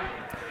 Maybe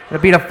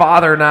I'm being a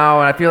father now,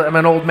 and I feel I'm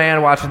an old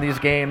man watching these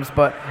games.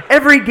 But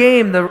every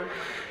game,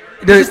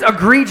 just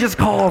egregious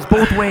calls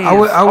both ways.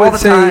 I would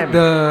say time.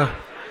 the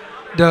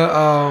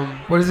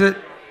what is it?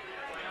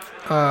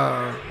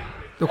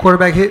 The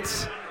quarterback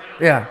hits.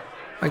 Yeah.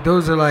 Like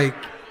those are like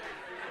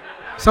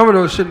some of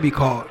those shouldn't be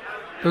called.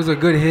 Those are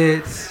good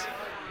hits.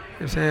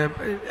 You know what I'm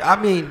saying?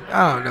 I mean,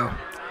 I don't know.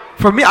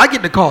 For me, I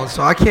get the calls,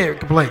 so I can't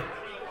complain.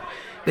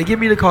 They give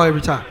me the call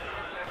every time.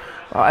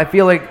 I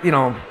feel like, the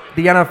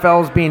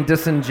NFL is being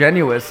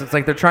disingenuous. It's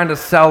like they're trying to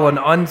sell an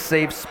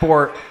unsafe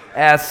sport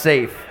as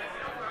safe.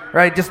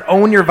 Right? Just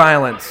own your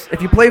violence.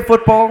 If you play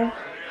football,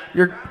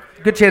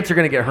 good chance you're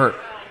going to get hurt.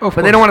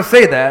 But they don't want to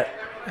say that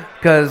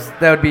because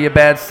that would be a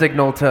bad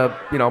signal to,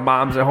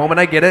 moms at home. And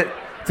I get it.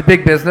 It's a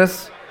big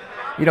business.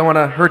 You don't want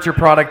to hurt your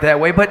product that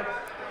way. But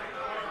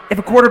if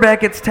a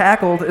quarterback gets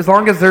tackled, as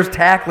long as there's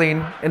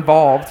tackling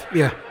involved,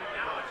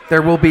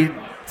 there will be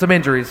some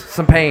injuries,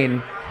 some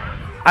pain.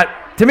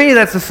 To me,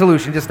 that's the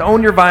solution. Just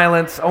own your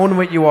violence, own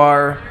what you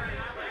are.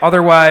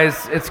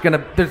 Otherwise,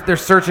 they're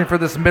searching for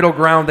this middle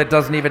ground that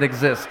doesn't even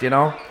exist,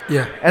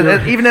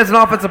 Yeah. Even as an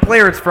offensive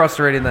player, it's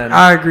frustrating then.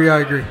 I agree.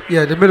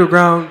 Yeah, the middle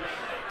ground,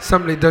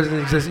 something that doesn't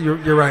exist. You're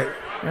right. You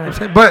know what I'm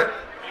saying? But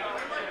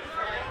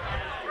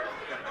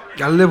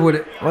gotta live with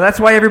it. Well, that's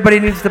why everybody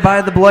needs to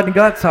buy the blood and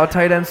guts, how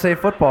tight ends say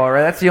football,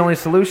 right? That's the only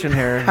solution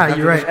here.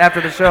 You're right.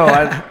 After the show.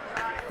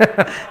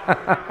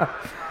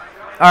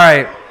 All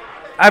right.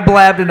 I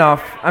blabbed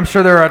enough. I'm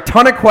sure there are a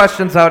ton of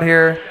questions out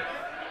here.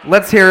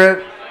 Let's hear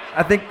it.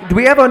 I think. Do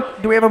we have a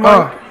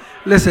mic?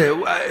 Listen.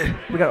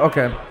 We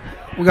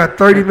got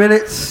 30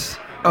 minutes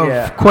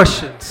of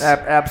questions.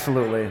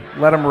 Absolutely.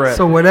 Let them rip.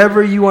 So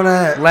whatever you want to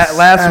ask.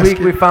 Last week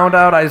we found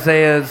out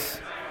Isaiah's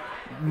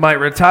might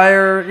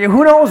retire.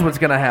 Who knows what's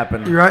going to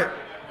happen? You're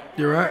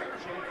right.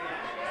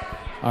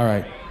 All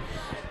right.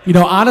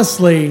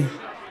 Honestly,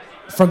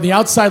 from the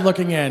outside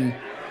looking in,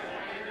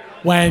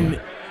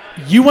 when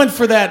you went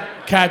for that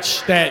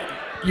catch that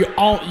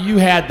you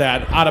had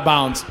that out of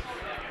bounds,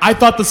 I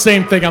thought the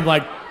same thing. I'm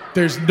like,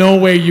 there's no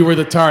way you were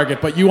the target,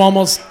 but you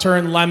almost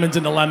turned lemons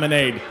into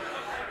lemonade.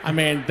 I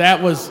mean,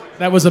 that was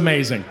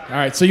amazing. All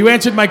right, so you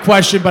answered my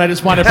question, but I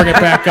just wanted to bring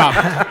it back up.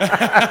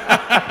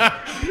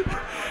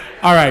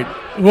 All right,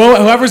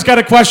 well, whoever's got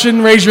a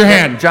question, raise your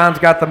hand. John's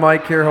got the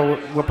mic here. He'll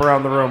whip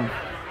around the room.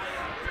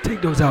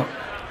 Take those out.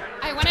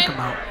 I want to. Take them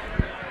out.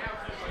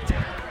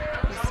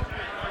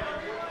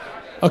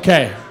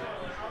 Okay.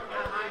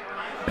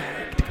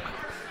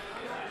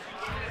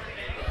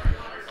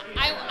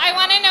 I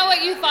want to know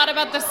what you thought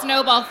about the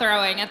snowball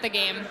throwing at the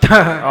game.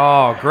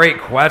 Oh, great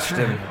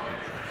question.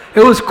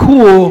 It was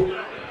cool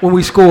when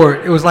we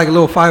scored. It was like a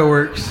little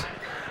fireworks.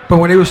 But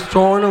when they was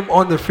throwing them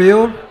on the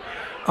field,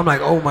 I'm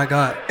like, oh my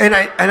God. And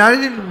I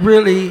didn't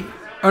really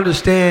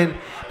understand.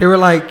 They were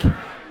like,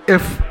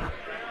 if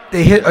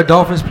they hit a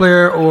Dolphins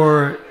player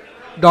or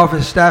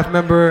Dolphins staff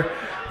member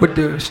with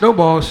the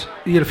snowballs,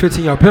 you get a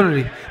 15-yard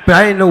penalty. But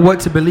I didn't know what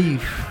to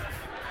believe.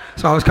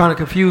 So I was kind of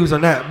confused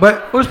on that.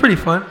 But it was pretty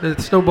fun. The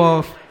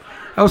snowball,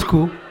 that was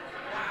cool.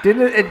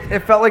 Didn't it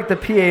felt like the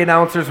PA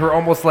announcers were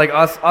almost like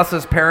us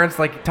as parents,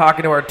 like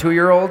talking to our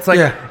 2-year-olds. Like,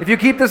 if you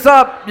keep this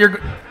up, you're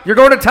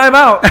going to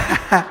timeout.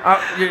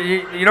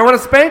 You don't want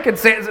to spank and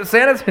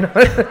Santa's,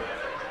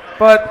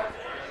 But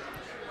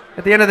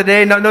At the end of the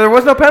day, no, there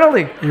was no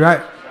penalty. You're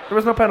right. There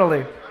was no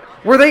penalty.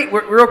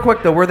 Real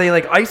quick though, were they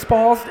like ice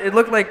balls? It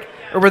looked like,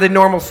 or were they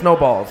normal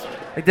snowballs?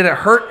 Like, did it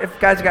hurt if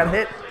guys got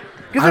hit?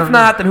 Because if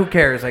not, then who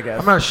cares, I guess.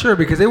 I'm not sure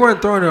because they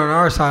weren't throwing it on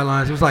our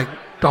sidelines. It was like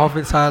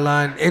Dolphin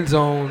sideline, end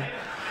zone.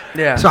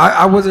 Yeah. So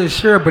I wasn't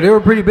sure, but they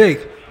were pretty big.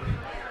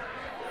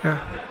 Yeah.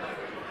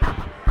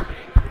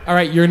 All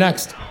right, you're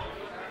next.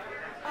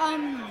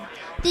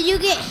 Did you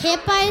get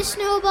hit by a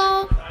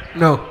snowball?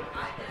 No.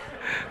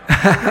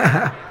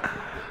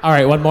 All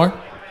right, one more.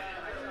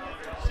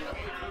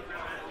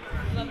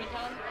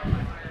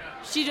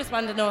 She just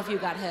wanted to know if you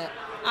got hit.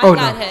 I Oh,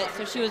 got no. hit,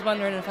 so she was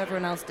wondering if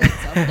everyone else did.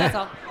 So that's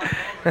all.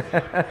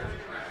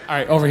 All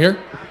right, over here.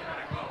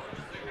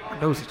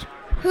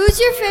 Who's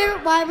your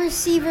favorite wide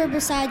receiver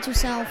besides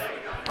yourself?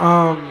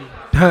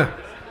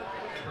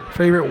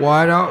 Favorite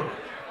wideout?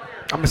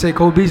 I'm gonna say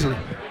Cole Beasley.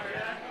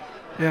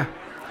 Yeah.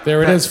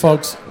 There it is,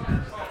 folks.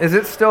 Is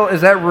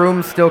that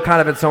room still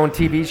kind of its own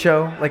TV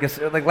show?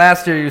 Like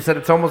last year, you said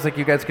it's almost like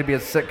you guys could be a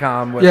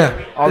sitcom with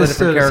all the it's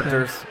different still the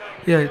characters.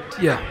 same.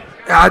 Yeah.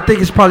 I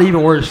think it's probably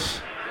even worse.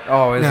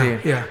 Oh, is Yeah,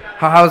 he? yeah.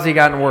 How's he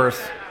gotten worse?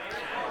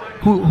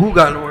 Who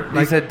got worse?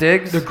 You said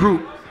Diggs? The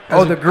group.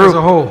 The group. As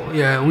a whole.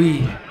 Yeah,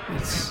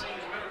 it's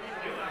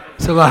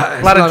a lot.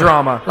 It's a lot of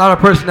drama. A lot of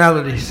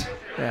personalities.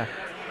 Yeah.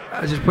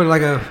 I just put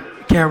like a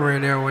camera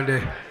in there one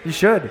day. You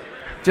should.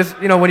 Just,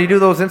 when you do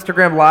those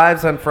Instagram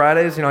lives on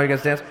Fridays, you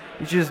guys dance,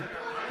 you should just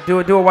do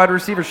a wide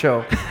receiver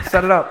show.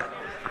 Set it up.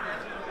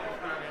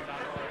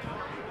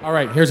 All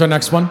right, here's our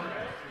next one.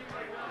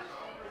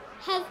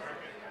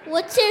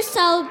 What's your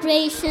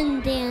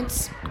celebration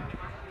dance?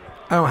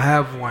 I don't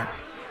have one.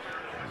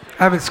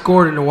 I haven't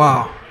scored in a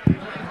while.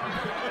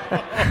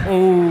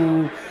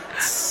 Oh.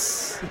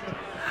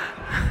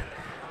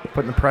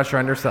 Putting the pressure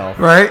on yourself.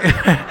 Right?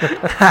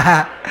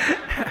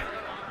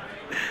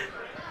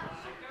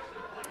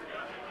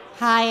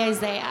 Hi,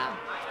 Isaiah.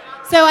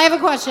 So I have a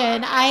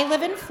question. I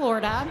live in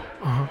Florida.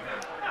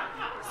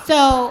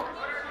 So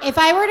if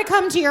I were to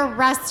come to your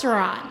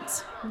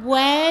restaurant,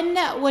 when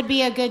would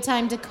be a good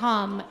time to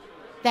come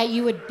that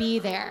you would be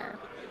there?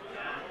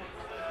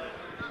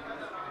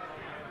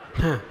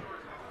 You're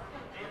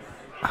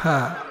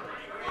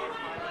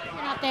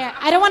not there.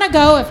 I don't want to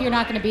go if you're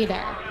not going to be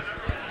there.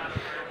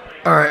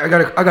 All right,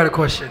 I got a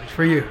question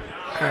for you.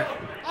 All right.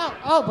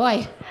 Oh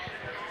boy.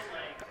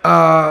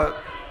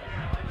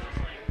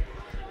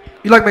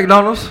 You like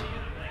McDonald's?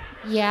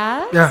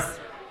 Yes? Yeah.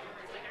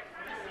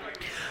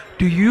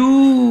 Do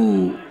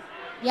you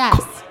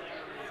Yes.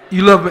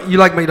 you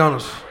like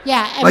McDonald's?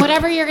 Yeah, and Like-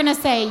 whatever you're going to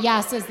say,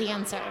 yes is the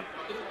answer.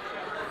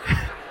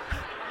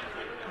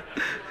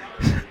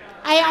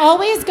 I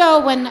always go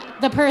when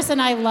the person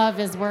I love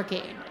is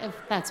working, if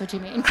that's what you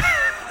mean.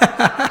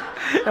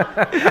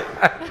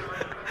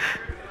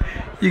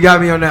 You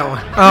got me on that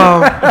one.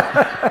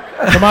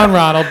 Come on,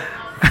 Ronald.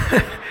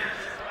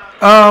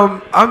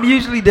 I'm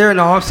usually there in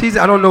the off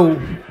season. I don't know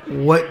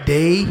what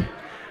day,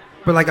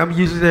 but like I'm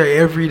usually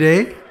there every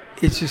day.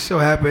 It's just so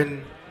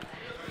happened.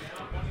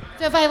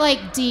 So if I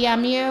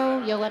DM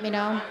you, you'll let me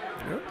know.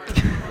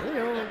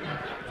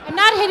 I'm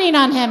not hitting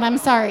on him. I'm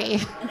sorry.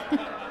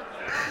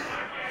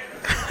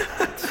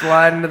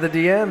 Slide into the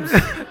DMs.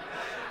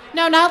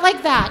 No, not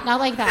like that. Not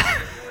like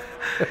that.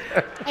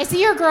 I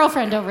see your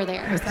girlfriend over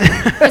there. So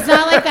it's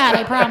not like that.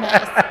 I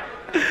promise.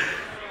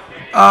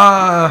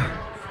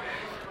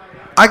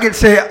 I can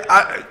say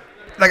I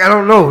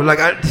don't know.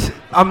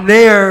 I'm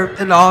there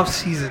in the off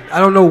season. I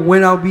don't know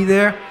when I'll be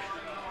there.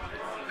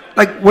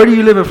 Like, where do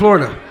you live in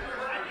Florida?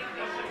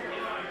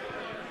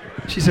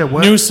 She said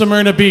what? New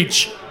Smyrna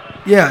Beach.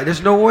 Yeah,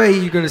 there's no way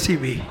you're gonna see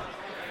me.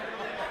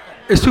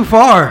 It's too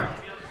far.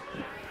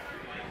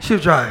 She'll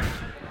drive.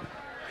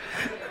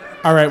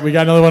 All right, we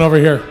got another one over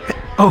here.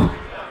 Oh.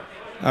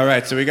 All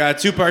right, so we got a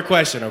two-part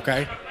question,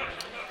 okay?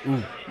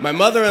 My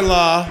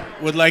mother-in-law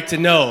would like to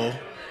know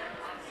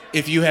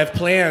if you have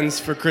plans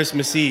for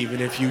Christmas Eve,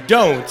 and if you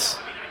don't,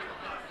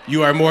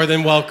 you are more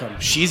than welcome.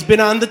 She's been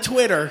on the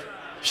Twitter.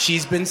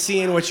 She's been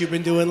seeing what you've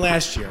been doing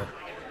last year.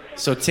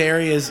 So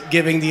Terry is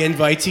giving the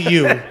invite to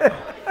you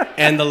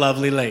and the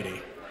lovely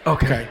lady.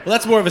 Okay. Well,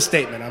 that's more of a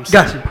statement. I'm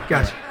sorry.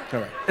 Got you.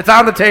 All right. It's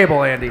on the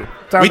table, Andy.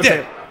 It's on We the did.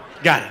 table.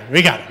 Got it.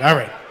 We got it. All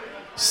right.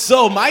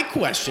 So my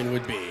question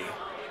would be,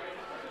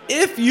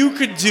 if you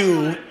could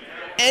do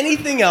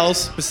anything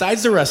else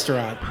besides the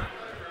restaurant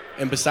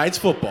and besides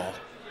football,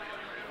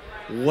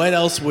 what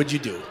else would you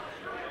do?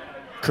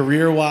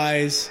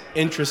 Career-wise,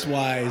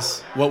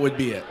 interest-wise, what would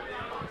be it?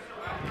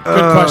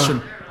 Good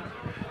question.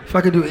 If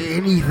I could do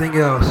anything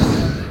else.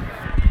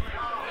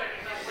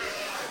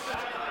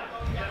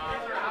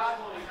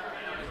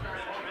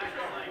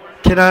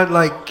 Can I,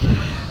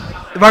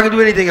 if I could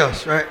do anything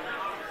else, right?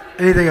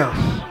 Anything else.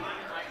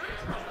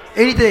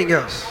 Anything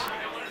else.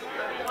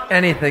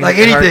 Anything Like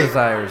that your heart anything.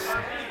 desires.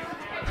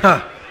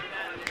 Huh.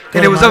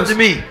 And it was up to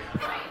me.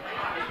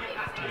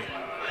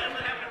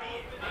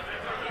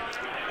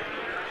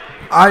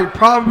 I'd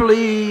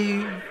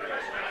probably,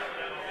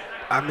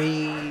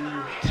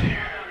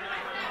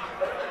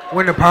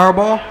 win the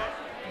Powerball.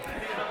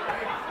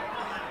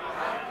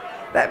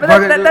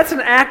 That's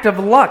an act of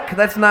luck.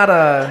 That's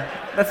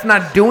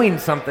not doing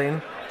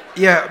something.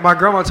 Yeah, my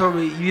grandma told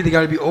me you either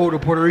got to be old or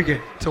Puerto Rican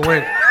to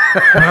win.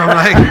 And I'm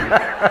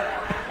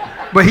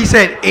like, but he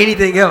said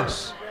anything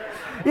else.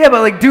 Yeah,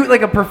 but like do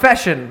like a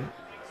profession.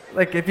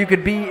 Like if you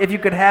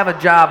could have a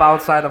job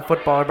outside of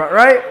football, but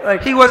right?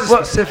 Like he wasn't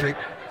specific.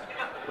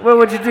 What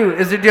would you do?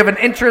 Do you have an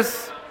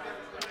interest?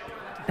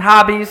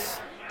 Hobbies?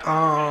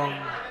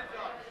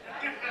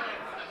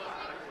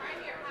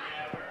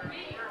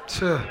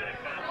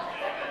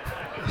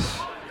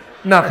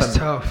 Nothing. That's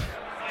tough.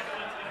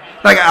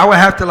 Like I would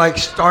have to like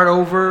start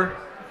over.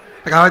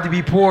 Like I would have to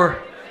be poor.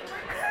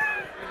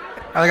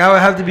 Like I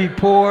would have to be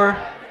poor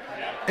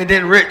and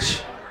then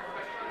rich.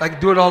 Like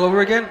do it all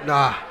over again?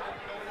 Nah.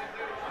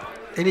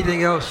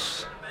 Anything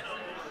else?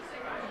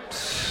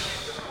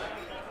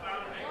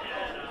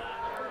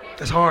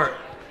 It's hard.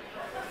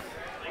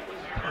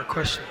 Hard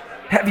question.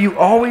 Have you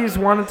always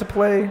wanted to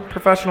play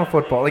professional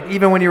football? Like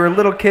even when you were a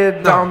little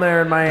kid down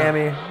there in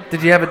Miami? No.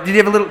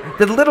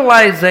 Did little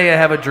Isaiah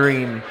have a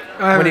dream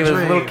when he was a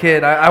little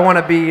kid? I want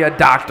to be a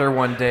doctor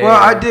one day. Well,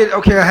 I did.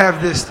 Okay, I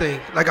have this thing.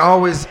 Like I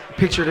always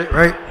pictured it,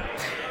 right?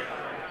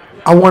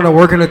 I want to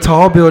work in a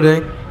tall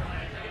building,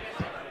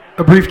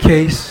 a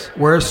briefcase,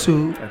 wear a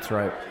suit. That's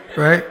right.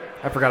 Right?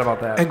 I forgot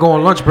about that. And go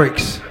on lunch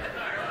breaks.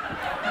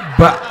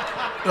 But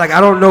like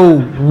I don't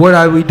know what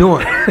I be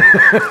doing.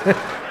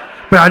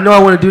 But I know I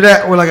want to do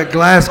that with like a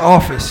glass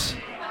office.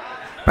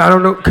 But I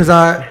don't know because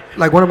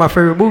like one of my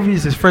favorite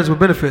movies is Friends with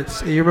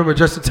Benefits. And you remember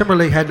Justin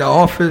Timberlake had The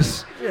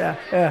Office. Yeah.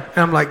 And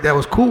I'm like, that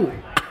was cool.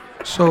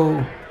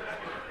 So,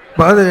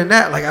 but other than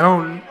that, like I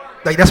don't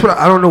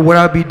know what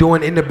I'd be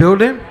doing in the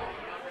building.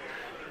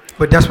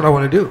 But that's what I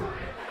want to do.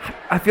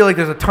 I feel like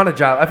there's a ton of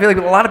jobs. I feel like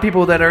a lot of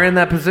people that are in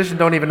that position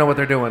don't even know what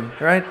they're doing,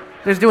 right?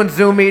 They're just doing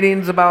Zoom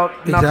meetings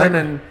about nothing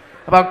and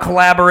about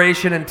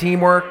collaboration and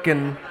teamwork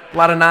and a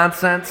lot of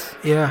nonsense.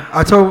 Yeah,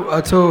 I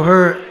told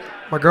her,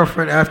 my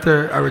girlfriend,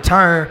 after I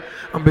retire,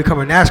 I'm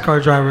becoming a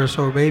NASCAR driver,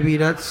 so maybe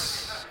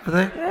that's the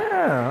thing.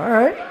 Yeah, all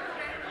right.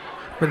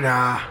 But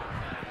nah.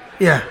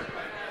 Yeah.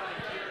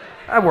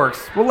 That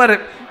works.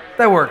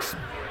 That works.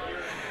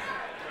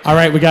 All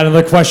right, we got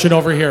another question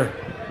over here.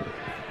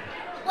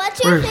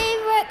 What's your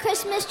favorite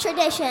Christmas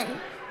tradition?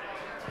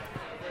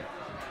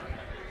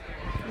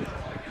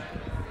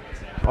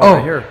 Oh,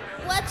 here.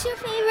 What's your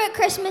favorite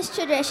Christmas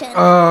tradition?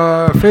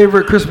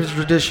 Favorite Christmas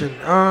tradition.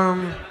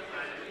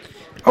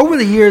 Over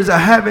the years,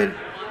 I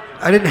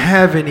didn't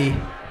have any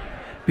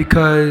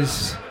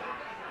because,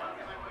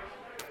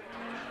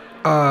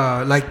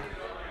 like,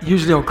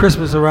 usually on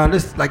Christmas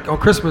on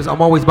Christmas,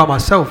 I'm always by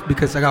myself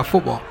because I got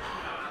football.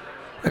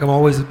 Like, I'm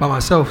always by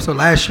myself. So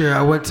last year,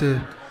 I went to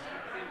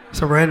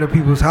some random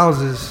people's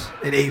houses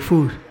and ate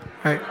food,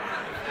 right?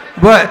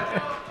 But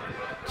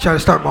trying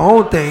to start my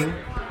own thing.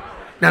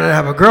 Now that I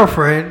have a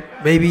girlfriend,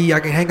 maybe I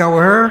can hang out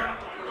with her.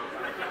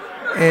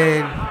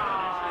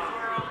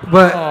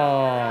 But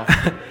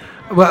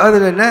other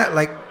than that,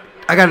 like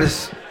I gotta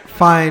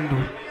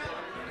find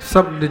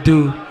something to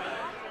do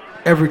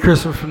every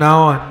Christmas from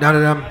now on. Now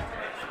that I'm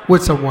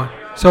with someone,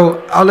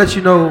 so I'll let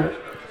you know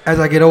as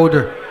I get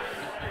older.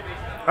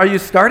 Are you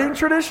starting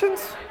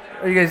traditions?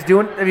 Are you guys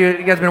doing? Have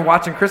you guys been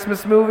watching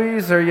Christmas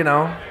movies, or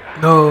No.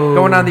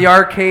 Going on the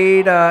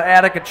arcade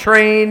attic, a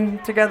train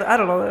together? I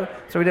don't know.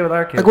 So we did with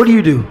our kids. Like, what do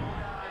you do?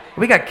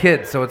 We got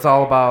kids, so it's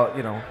all about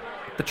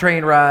the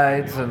train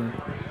rides and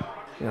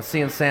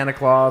seeing Santa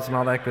Claus and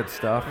all that good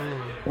stuff.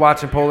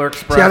 Watching Polar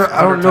Express. See,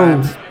 I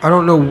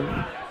don't know.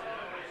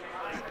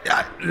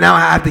 Now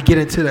I have to get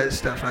into that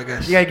stuff, I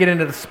guess. You gotta get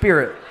into the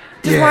spirit.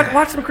 Just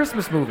watch some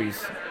Christmas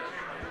movies.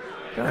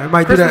 I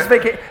might Christmas do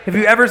that. Have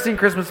you ever seen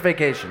Christmas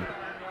Vacation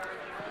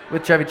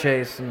with Chevy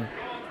Chase and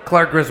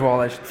Clark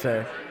Griswold, I should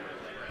say?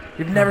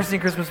 You've never seen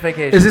Christmas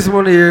Vacation. Is this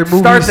one of your movies?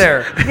 Start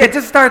there. Yeah,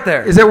 just start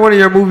there. Is that one of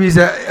your movies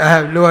that I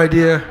have no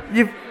idea?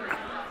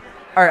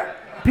 All right.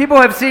 People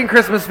have seen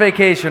Christmas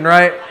Vacation,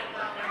 right?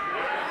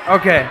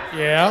 Okay.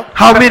 Yeah.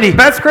 How many?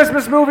 Best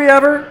Christmas movie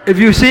ever? If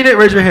you've seen it,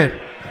 raise your hand.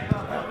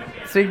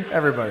 See?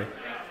 Everybody.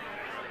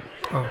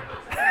 Oh.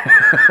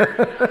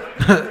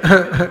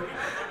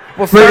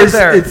 We'll start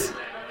there. It's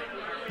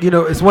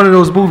it's one of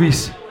those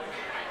movies.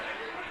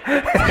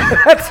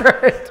 That's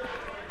right.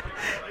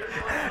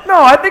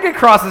 No, I think it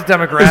crosses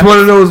demographics. It's one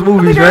of those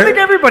movies, right? I think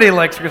everybody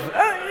likes Christmas.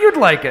 You'd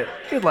like it.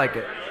 You'd like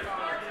it.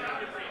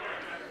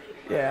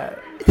 Yeah.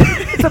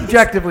 It's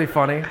objectively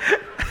funny.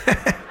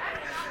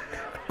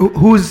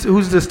 Who's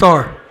the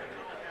star?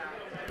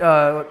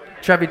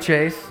 Chevy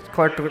Chase,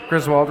 Clark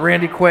Griswold,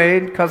 Randy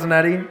Quaid, Cousin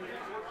Eddie.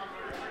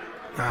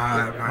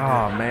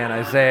 Oh, man,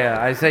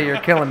 Isaiah, you're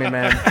killing me,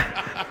 man.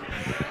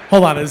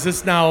 Hold on, is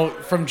this now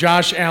from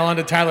Josh Allen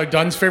to Tyler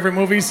Dunn's favorite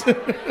movies?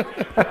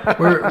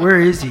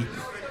 Where is he?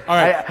 All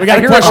right, we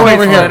got a question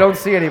over here. I don't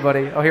see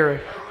anybody. Oh,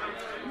 here.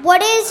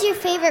 What is your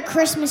favorite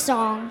Christmas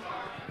song?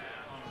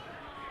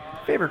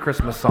 Favorite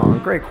Christmas song?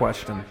 Great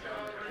question.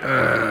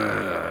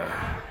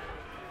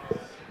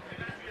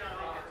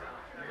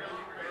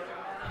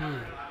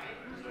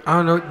 I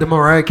don't know, the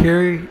Mariah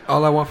Carey,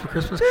 All I Want for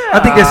Christmas. I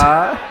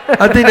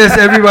think that's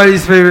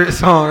everybody's favorite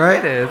song, right?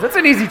 It is. That's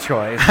an easy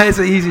choice. It's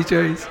an easy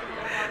choice.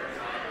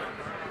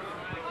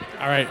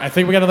 All right, I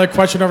think we got another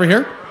question over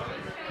here.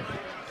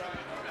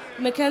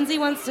 Mackenzie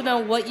wants to know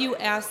what you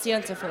asked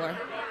Santa for.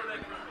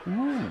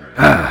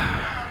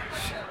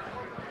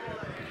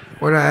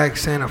 What did I ask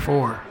Santa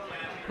for?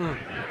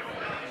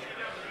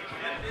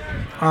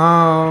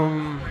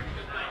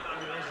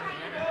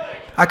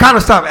 I kind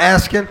of stopped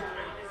asking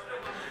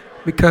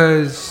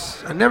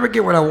because I never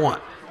get what I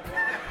want.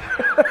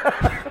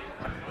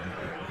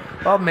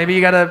 Well, maybe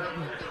you gotta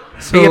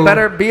be a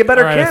better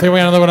All right, kid. I think we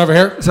got another one over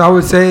here. So I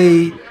would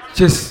say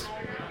that's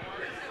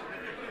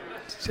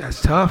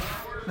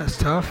tough. That's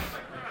tough.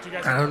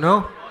 I don't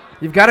know.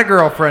 You've got a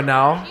girlfriend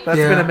now. That's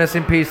Yeah. been a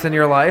missing piece in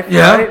your life,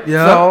 Yeah, right?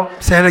 yeah. So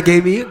Santa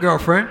gave me a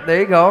girlfriend.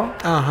 there you go.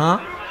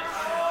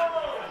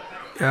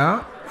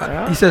 Yeah.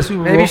 He said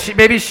Super Bowl.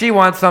 Maybe she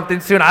wants something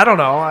soon. I don't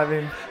know. I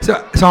mean,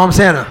 So I'm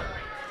Santa.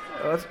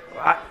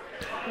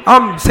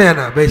 I'm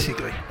Santa,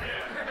 basically.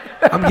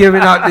 I'm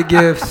giving out the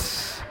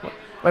gifts.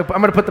 I'm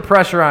gonna put the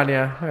pressure on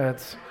you.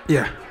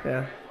 Yeah.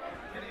 Yeah.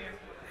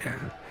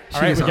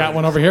 All right, we got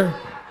one over here.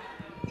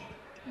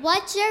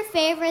 What's your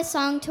favorite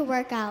song to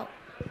work out?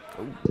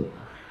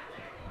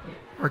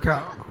 Work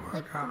out.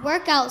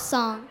 Workout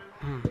song.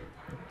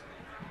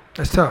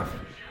 That's tough.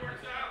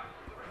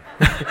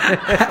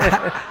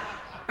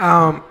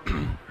 I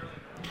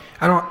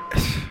don't.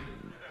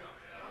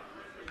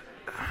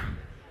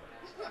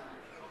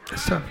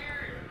 That's tough.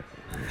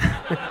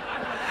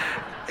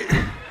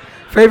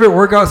 Favorite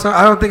workout song?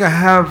 I don't think I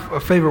have a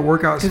favorite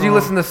workout song. Because you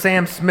listen to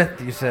Sam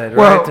Smith, you said,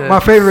 Well, right? To my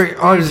favorite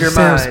artist ease your is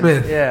Sam mind.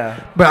 Smith. Yeah.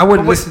 But I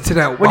wouldn't listen to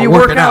that when while you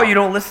work working out. You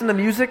don't listen to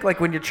music,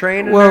 like when you're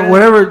training. Well,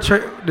 whatever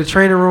the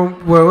training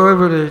room,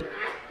 wherever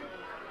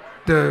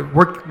the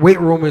weight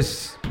room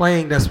is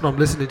playing, that's what I'm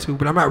listening to.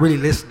 But I'm not really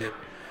listening.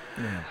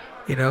 Yeah.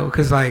 You know,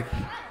 because and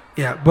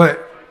I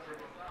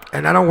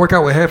don't work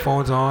out with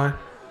headphones on.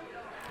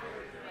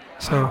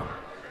 So.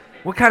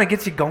 What kind of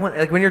gets you going?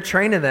 Like when you're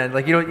training, then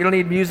like you don't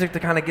need music to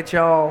kind of get you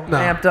all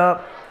amped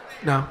up.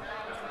 No.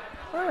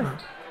 Well,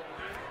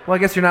 I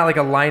guess you're not like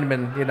a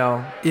lineman,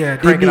 Yeah,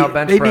 cranking out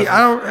bench presses. I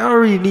don't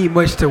really need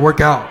much to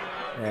work out.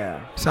 Yeah.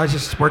 So I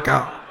just work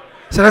out.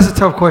 So that's a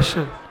tough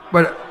question.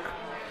 But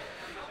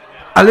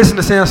I listen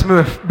to Sam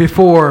Smith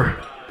before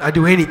I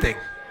do anything.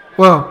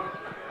 Well,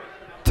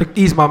 to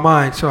ease my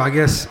mind, so I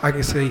guess I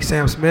can say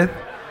Sam Smith.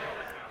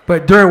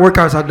 But during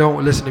workouts, I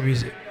don't listen to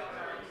music.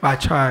 I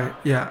try.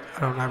 Yeah, I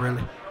don't, not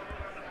really.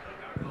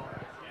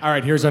 All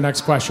right, here's our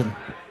next question.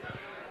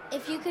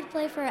 If you could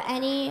play for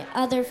any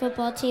other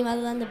football team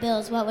other than the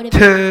Bills, what would it be?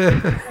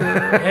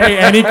 Hey,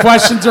 any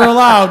questions are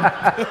allowed.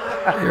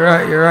 You're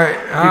right. You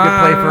could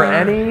play for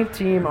any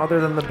team other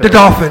than the Bills. The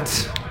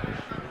Dolphins.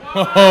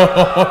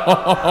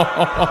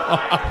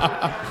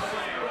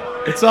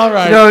 It's all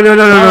right. No.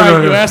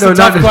 You ask the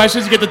tough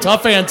questions, you get the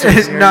tough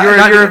answers.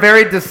 You're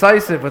very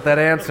decisive with that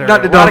answer.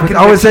 Not the Dolphins.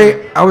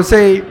 I would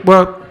say.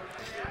 Well,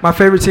 my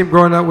favorite team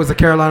growing up was the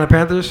Carolina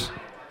Panthers.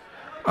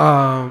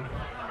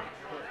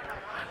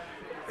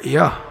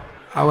 Yeah,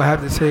 I would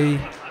have to say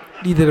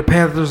either the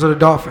Panthers or the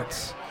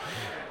Dolphins.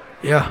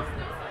 Yeah.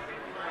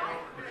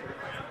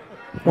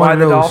 Why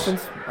the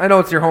Dolphins? I know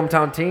it's your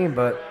hometown team,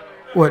 but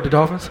what, the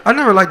Dolphins? I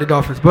never liked the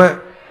Dolphins,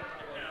 but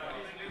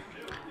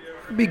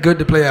it'd be good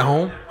to play at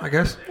home, I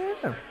guess.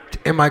 Yeah.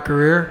 In my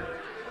career.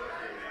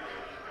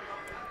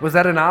 Was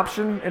that an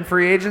option in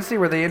free agency?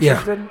 Were they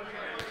interested? Yeah.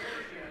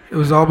 It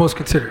was almost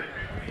considered.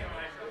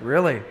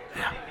 Really?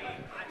 Yeah.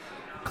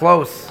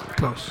 Close.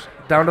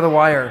 Down to the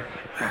wire.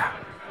 Yeah.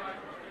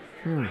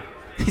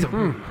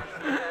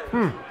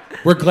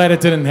 We're glad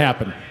it didn't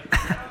happen.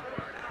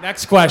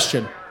 Next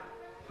question.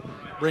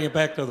 Bring it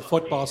back to the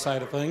football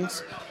side of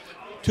things.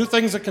 Two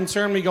things that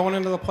concern me going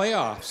into the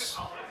playoffs.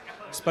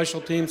 Special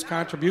teams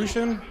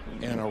contribution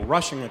and a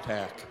rushing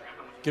attack.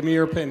 Give me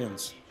your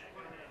opinions.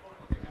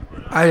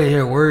 I didn't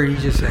hear a word he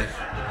just said.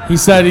 He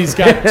said he's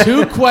got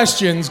two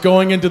questions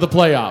going into the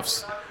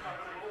playoffs.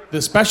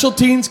 The special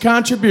teams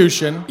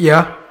contribution.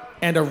 Yeah.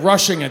 And a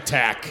rushing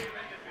attack.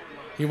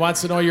 He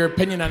wants to know your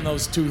opinion on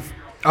those two.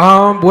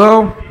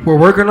 Well, we're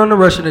working on the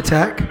rushing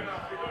attack.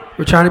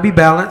 We're trying to be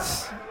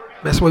balanced.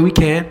 Best way we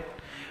can.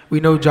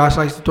 We know Josh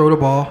likes to throw the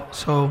ball,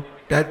 so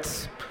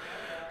that's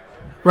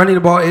running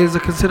the ball is a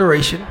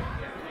consideration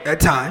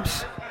at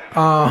times.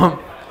 For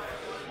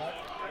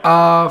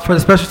the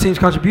special teams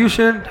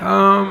contribution,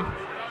 I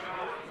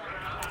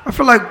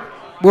feel like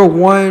we're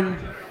one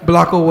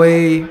block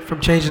away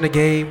from changing the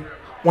game.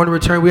 One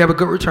return, we have a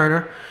good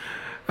returner.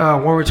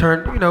 One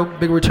return,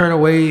 big return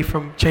away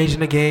from changing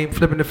the game,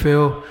 flipping the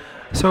field.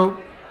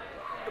 So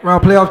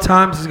around playoff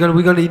times,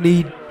 we're gonna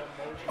need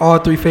all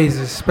three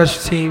phases: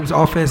 special teams,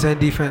 offense, and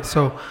defense.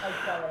 So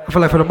I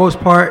feel like for the most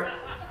part,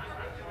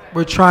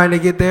 we're trying to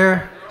get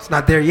there. It's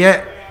not there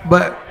yet,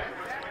 but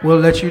we'll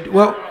let you.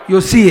 Well,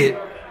 you'll see it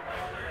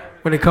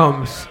when it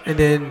comes, and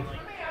then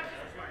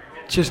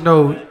just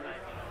know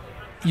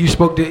you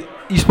spoke it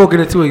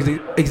into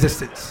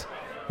existence.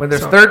 When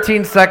there's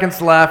 13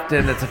 seconds left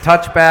and it's a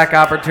touchback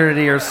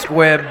opportunity or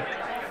squib,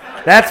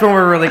 that's when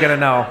we're really going to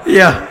know.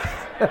 Yeah.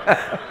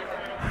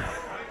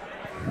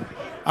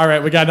 All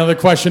right, we got another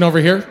question over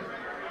here.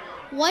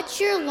 What's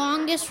your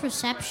longest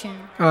reception?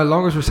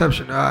 Longest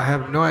reception? I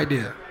have no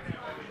idea.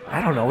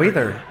 I don't know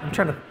either. I'm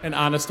trying to... An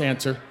honest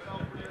answer.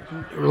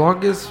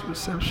 Longest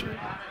reception?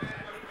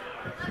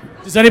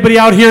 Does anybody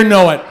out here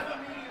know it?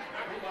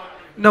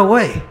 No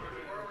way.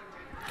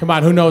 Come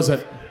on, who knows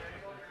it?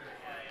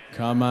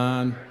 Come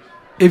on.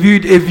 If you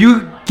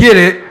get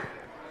it,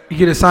 you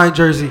get a signed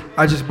jersey.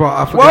 I just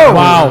brought. I forgot. Whoa!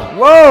 Wow!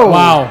 Whoa!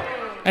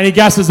 Wow! Any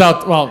guesses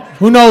out? Well,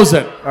 who knows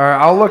it? All right,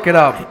 I'll look it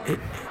up,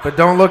 but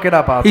don't look it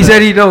up out He there.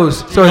 said he knows.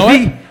 So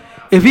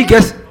if he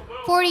guesses,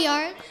 40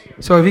 yards.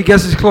 so if he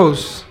guesses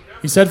close,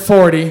 He said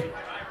 40.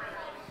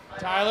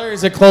 Tyler,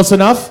 is it close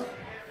enough?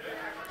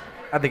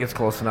 I think it's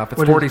close enough. It's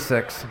What is-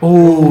 46.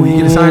 oh, you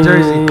get a signed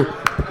jersey.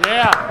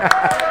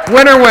 Yeah.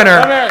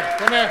 Winner. Come here.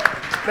 Come here.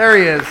 There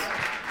he is.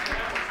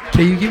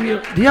 Can you give me?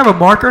 Do you have a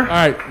marker? All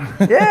right.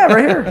 Yeah,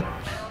 right here.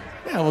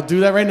 Yeah, we'll do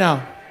that right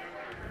now.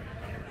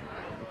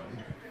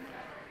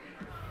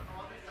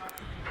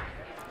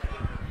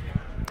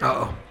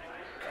 Uh-oh.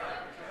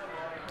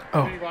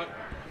 Oh.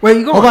 Where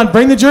you going? Hold on.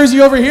 Bring the jersey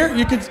over here.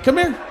 You can come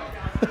here.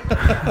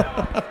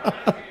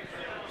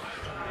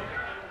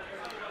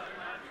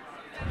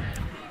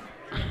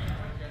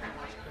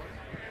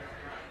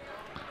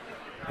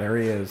 There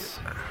he is.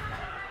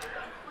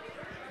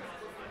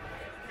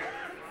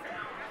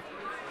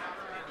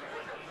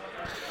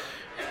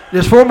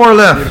 There's 4 more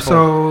left, Beautiful.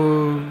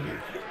 so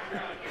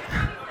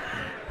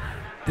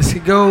this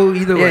could go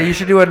either way. Yeah, you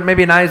should do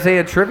maybe an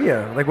Isaiah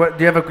trivia. Like, what?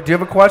 Do you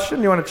have a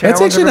question? You want to challenge?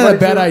 That's actually not a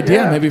everybody bad to?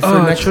 idea. Yeah. Maybe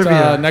for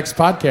trivia. next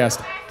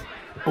podcast.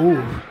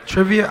 Oh,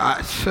 trivia.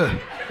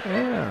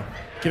 Yeah.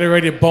 Get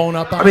ready to bone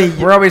up on I mean,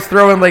 We're always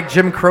throwing like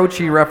Jim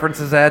Croce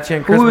references at you.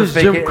 And who Christmas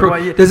is Jim Vaca-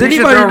 Croce? Well, Does you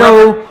should anybody throw a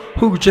know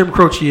who Jim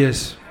Croce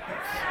is?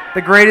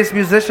 the greatest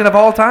musician of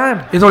all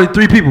time? There's only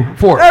 3 people.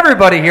 4.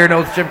 Everybody here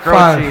knows Jim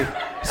Croce. 5,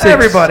 6,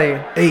 Everybody.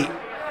 8.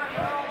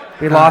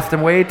 We lost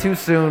him way too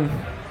soon.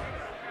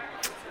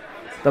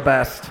 The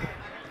best.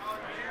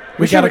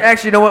 We should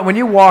actually, you know what? When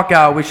you walk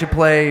out, we should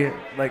play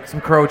like some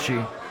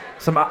Croce,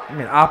 some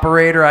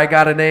operator. I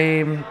got a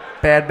name.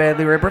 Bad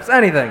Badly Rippers.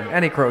 Anything.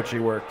 Any Croce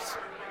works.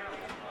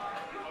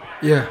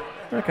 Yeah.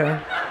 Okay.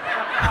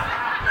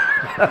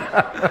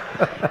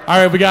 All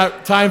right, we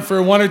got time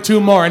for 1 or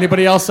 2 more.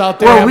 Anybody else out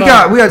there? Well,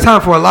 we got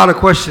time for a lot of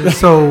questions,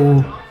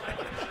 so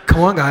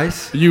come on,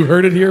 guys. You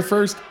heard it here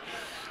first.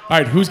 All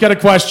right, who's got a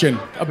question?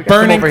 A some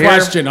burning over here.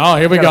 question. Oh,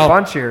 here we got go. a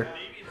bunch here.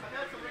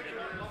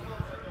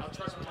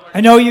 I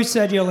know you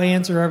said you'll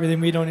answer everything.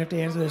 We don't have to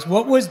answer this.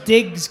 What was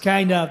Diggs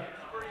kind of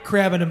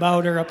crabbing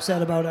about or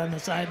upset about on the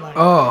sideline?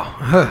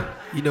 Oh,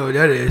 you know what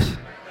that is.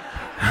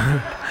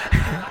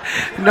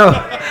 No.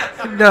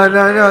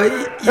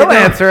 He'll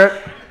answer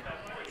it.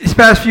 These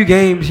past few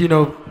games, you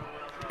know,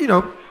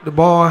 the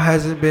ball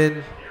hasn't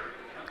been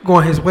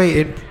going his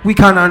way, and we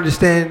kind of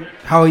understand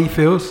how he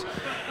feels,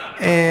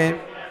 and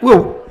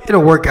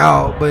it'll work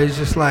out. But it's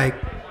just like,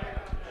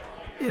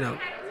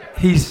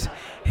 he's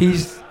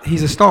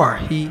a star.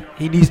 He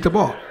needs the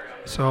ball,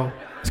 so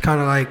it's kind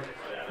of like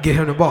get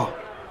him the ball.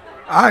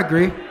 I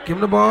agree. Give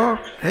him the ball.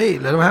 Hey,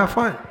 let him have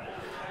fun.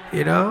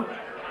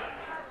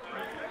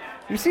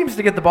 He seems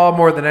to get the ball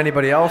more than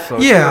anybody else. Though,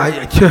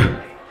 Yeah,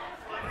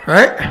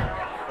 right?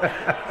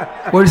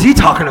 What is he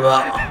talking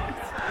about?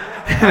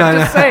 I'm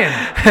just saying.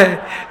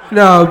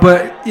 No,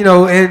 but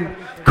in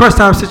crunch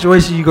time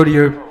situation, you go to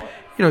your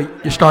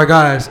star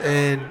guys,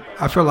 and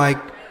I feel like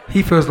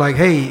he feels like,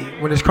 hey,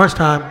 when it's crunch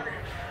time,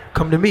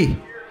 come to me.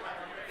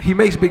 He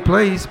makes big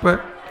plays,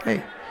 but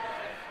hey,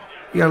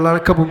 you got a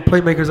couple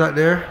playmakers out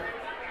there,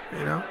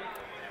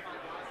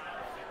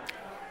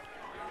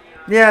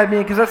 Yeah, I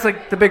mean, because that's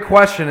like the big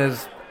question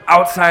is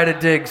outside of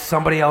Diggs,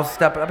 somebody else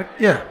step up.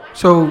 Yeah,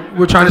 so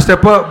we're trying to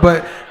step up,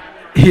 but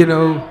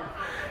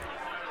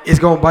it's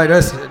gonna bite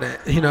us,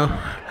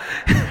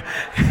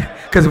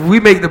 because if we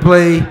make the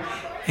play,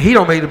 he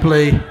don't make the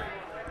play.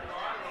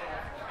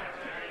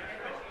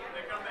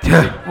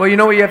 Yeah. Well, you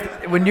know what you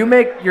have to, when you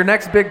make your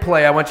next big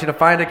play, I want you to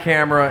find a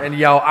camera and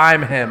yell,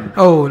 "I'm him."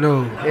 Oh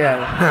no.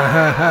 Yeah.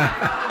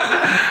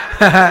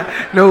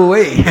 No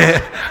way.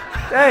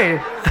 Hey,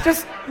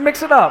 just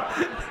mix it up.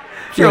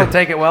 You don't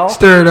take it well.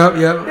 Stir it up,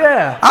 yeah.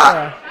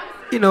 Yeah.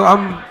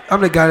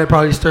 I'm the guy that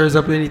probably stirs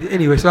up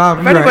anyway. So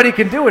If anybody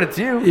can do it, it's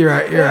you. You're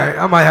right. You're right.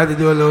 I might have to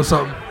do a little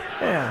something.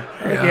 Yeah,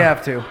 I think you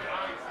have to.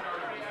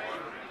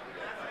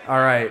 All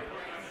right.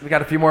 We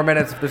got a few more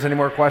minutes if there's any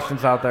more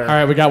questions out there. All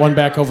right, we got one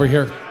back over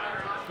here.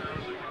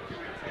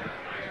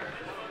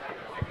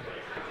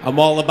 I'm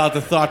all about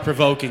the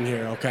thought-provoking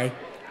here, okay?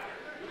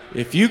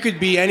 If you could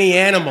be any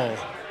animal,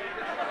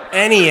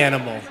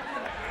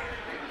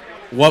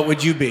 what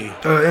would you be?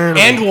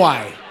 And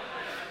why?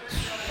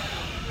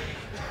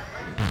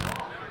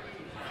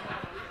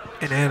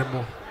 An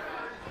animal.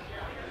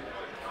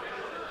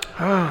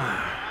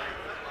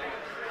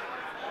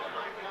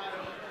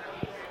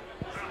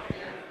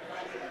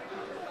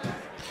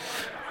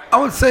 I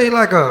would say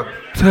like a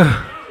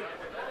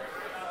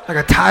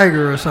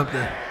tiger or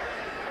something.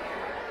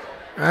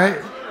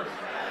 Right?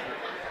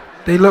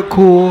 They look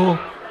cool.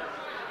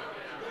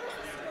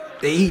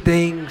 They eat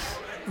things.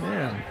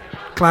 Yeah.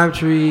 Climb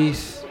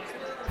trees.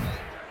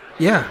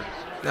 Yeah.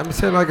 I'm gonna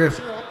say like one of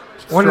the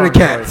Strong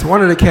cats. choice.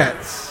 One of the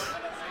cats.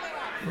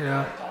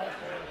 Yeah.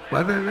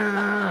 But then,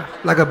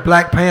 like a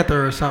Black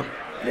Panther or something.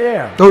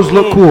 Yeah. Those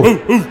look cool.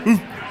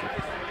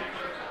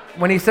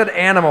 When he said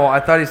animal,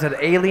 I thought he said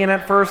alien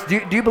at first. Do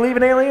you believe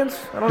in aliens?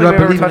 I don't Do I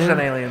think we've ever believe in touched on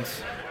aliens?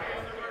 aliens.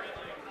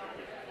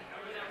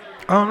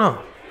 I don't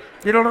know.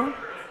 You don't know?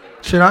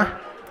 Should I?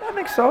 I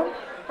think so.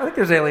 I think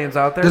there's aliens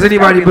out there. Does There's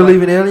anybody gotta be,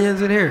 believe in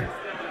aliens in here?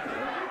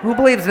 Who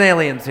believes in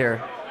aliens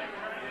here?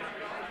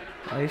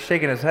 Oh, he's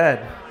shaking his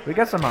head. We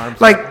got some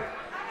arms. Like,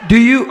 do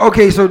you?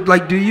 Okay, so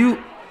like, do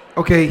you?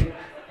 Okay,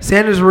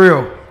 Santa's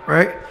real,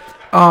 right?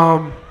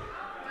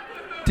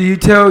 Do you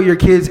tell your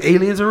kids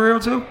aliens are real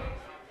too?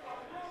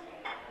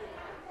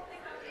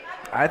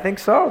 I think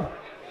so.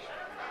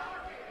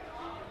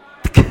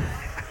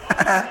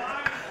 I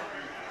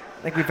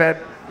think we've had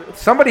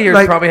somebody here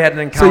probably had an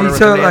encounter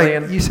with an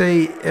alien. You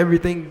say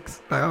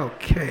everything's like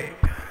okay.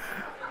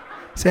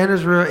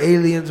 Santa's real,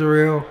 aliens are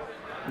real.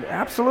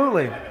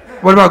 Absolutely.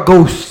 What about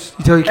ghosts?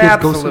 You tell your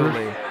kids ghosts are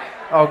Absolutely. real?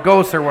 Oh,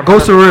 ghosts are 100%.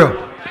 Ghosts are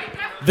real.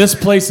 This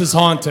place is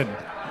haunted,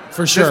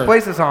 for sure. This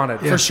place is haunted.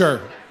 For sure.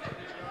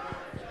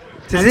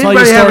 Has I'll tell you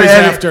anybody ever stories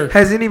had after.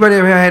 has anybody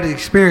ever had an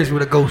experience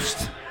with a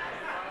ghost?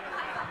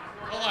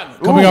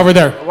 Coming over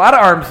there. A lot of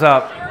arms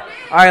up.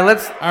 All right,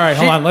 let's. All right,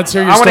 hold on. Let's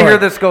hear your I want story. to hear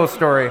this ghost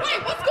story.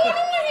 What's going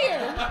on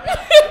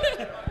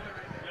here?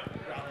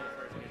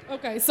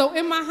 Okay, so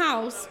in my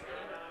house,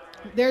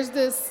 there's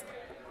this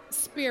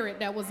spirit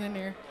that was in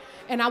there.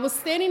 And I was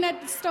standing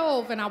at the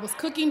stove and I was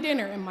cooking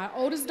dinner and my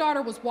oldest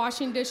daughter was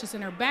washing dishes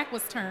and her back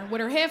was turned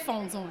with her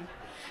headphones on.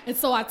 And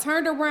so I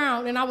turned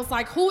around and I was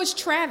like, who is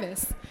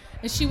Travis?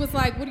 And she was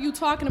like, what are you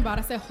talking about?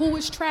 I said, who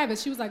is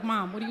Travis? She was like,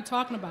 Mom, what are you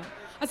talking about?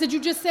 I said, you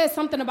just said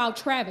something about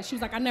Travis. She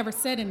was like, I never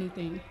said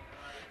anything.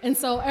 And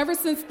so ever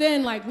since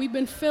then, like, we've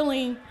been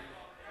feeling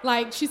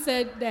like she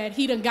said that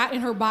he done got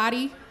in her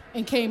body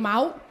and came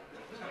out.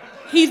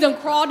 He done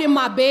crawled in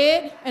my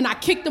bed and I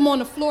kicked him on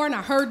the floor and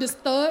I heard this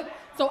thud.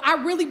 So I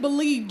really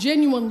believe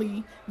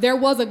genuinely there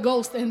was a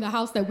ghost in the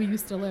house that we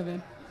used to live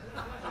in.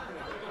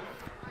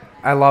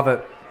 I love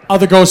it.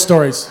 Other ghost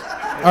stories.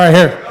 All right,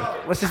 here.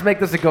 Let's just make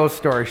this a ghost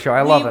story show.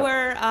 I love We it.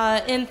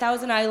 were in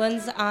Thousand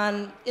Islands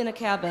in a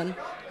cabin,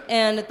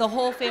 and the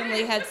whole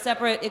family had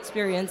separate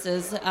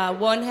experiences.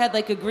 One had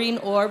like a green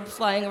orb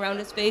flying around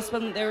his face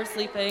when they were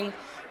sleeping.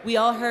 We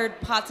all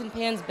heard pots and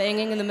pans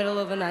banging in the middle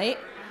of the night.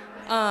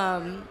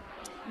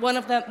 One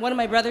of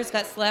my brothers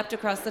got slapped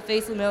across the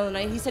face in the middle of the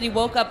night. He said he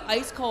woke up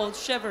ice cold,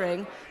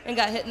 shivering, and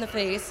got hit in the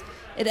face.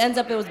 It ends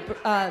up it was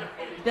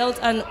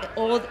built on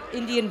old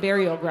Indian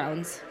burial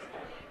grounds.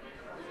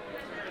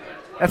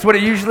 That's what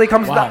it usually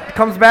comes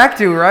back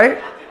to,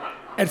 right?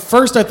 At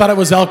first, I thought it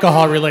was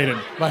alcohol related.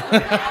 But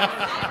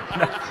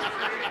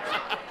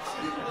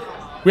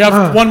we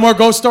have one more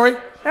ghost story?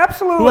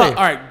 Absolutely. All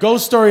right,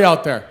 ghost story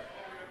out there.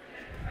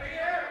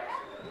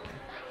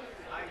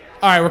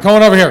 All right, we're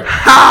coming over here.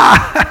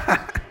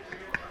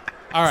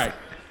 All right.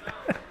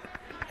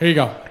 Here you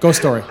go. Ghost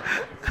story.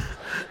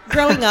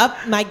 Growing up,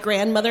 my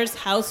grandmother's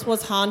house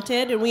was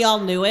haunted, and we all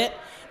knew it.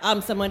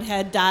 Someone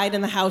had died in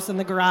the house in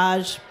the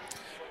garage.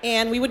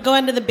 And we would go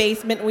into the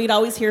basement, and we'd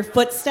always hear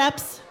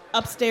footsteps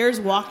upstairs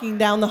walking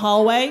down the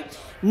hallway.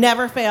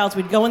 Never fails.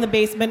 We'd go in the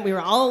basement. We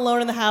were all alone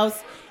in the house,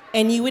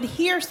 and you would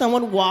hear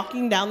someone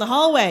walking down the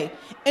hallway,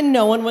 and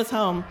no one was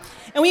home.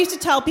 And we used to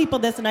tell people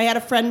this, and I had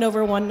a friend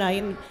over one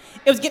night, and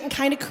it was getting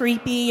kind of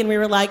creepy, and we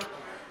were like,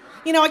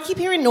 you know, I keep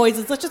hearing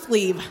noises. Let's just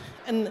leave.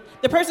 And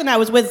the person I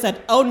was with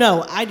said, oh,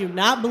 no, I do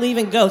not believe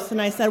in ghosts.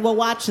 And I said, well,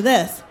 watch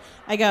this.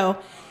 I go,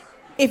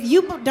 if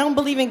you don't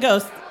believe in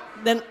ghosts,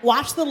 then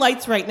watch the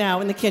lights right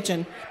now in the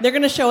kitchen. They're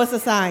going to show us a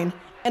sign.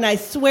 And I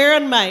swear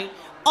on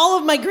all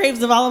of my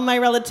graves of all of my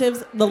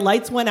relatives, the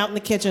lights went out in the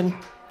kitchen.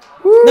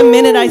 Woo! The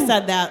minute I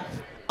said that,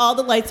 all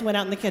the lights went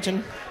out in the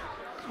kitchen.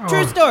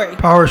 True story.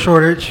 Power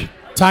shortage.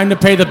 Time to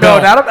pay the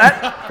bill. No,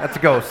 that's a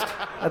ghost.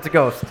 That's a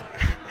ghost.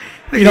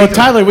 You know,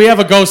 Tyler, we have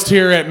a ghost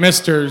here at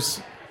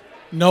Mister's.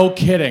 No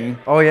kidding.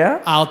 Oh,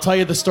 yeah? I'll tell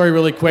you the story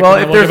really quick. Well,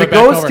 and if then we'll there's a give it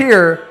back ghost over.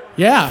 here,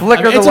 yeah,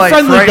 flicker it's the a lights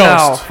friendly right ghost.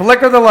 now.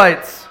 Flicker the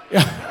lights.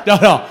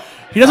 No.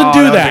 He doesn't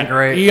do that that. would be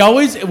great. He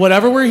always,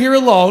 whenever we're here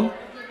alone,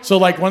 so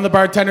like when the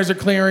bartenders are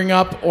clearing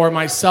up or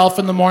myself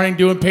in the morning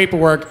doing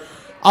paperwork,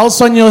 all of a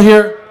sudden you'll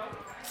hear,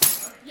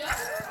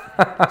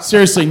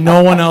 seriously,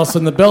 no one else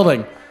in the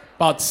building.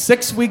 About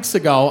 6 weeks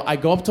ago, I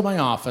go up to my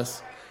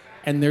office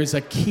and there's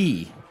a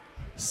key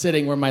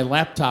sitting where my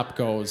laptop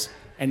goes.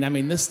 And I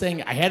mean, this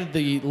thing, I had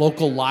the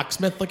local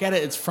locksmith look at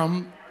it. It's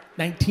from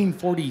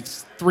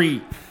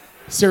 1943.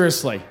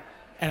 Seriously.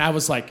 And I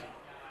was like,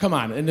 come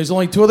on. And there's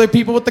only 2 other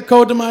people with the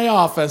code to my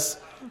office.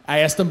 I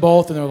asked them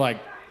both, and they're like,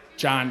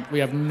 John, we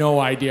have no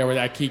idea where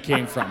that key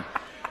came from.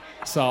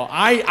 So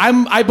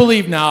I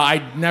believe now.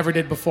 I never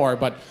did before.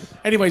 But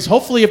anyways,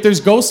 hopefully if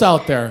there's ghosts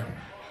out there,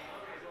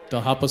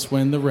 They'll help us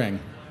win the ring.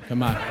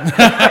 Come on.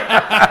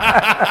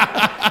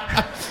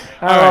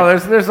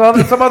 There's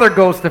some other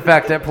ghost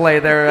effect at play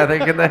there, I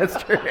think, in the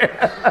history.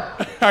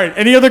 All right,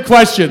 any other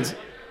questions?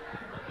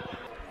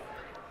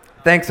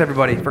 Thanks,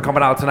 everybody, for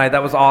coming out tonight.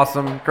 That was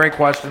awesome. Great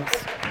questions.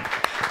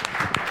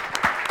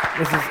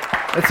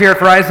 Let's hear it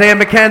for Isaiah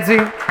McKenzie.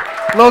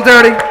 A little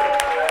dirty.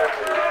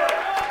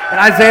 And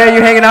Isaiah,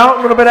 you hanging out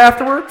a little bit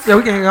afterwards? Yeah,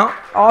 we can hang out.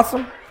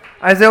 Awesome.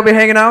 Isaiah will be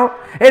hanging out.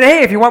 And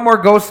hey, if you want more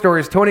ghost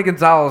stories, Tony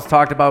Gonzalez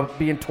talked about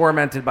being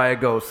tormented by a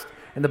ghost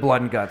in the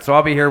Blood and Guts. So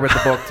I'll be here with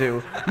the book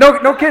too.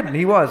 No kidding,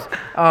 he was.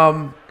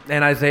 And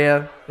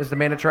Isaiah is the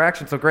main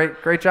attraction. So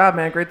great job,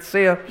 man. Great to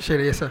see you.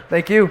 Appreciate it, yes, sir.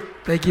 Thank you.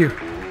 Thank you.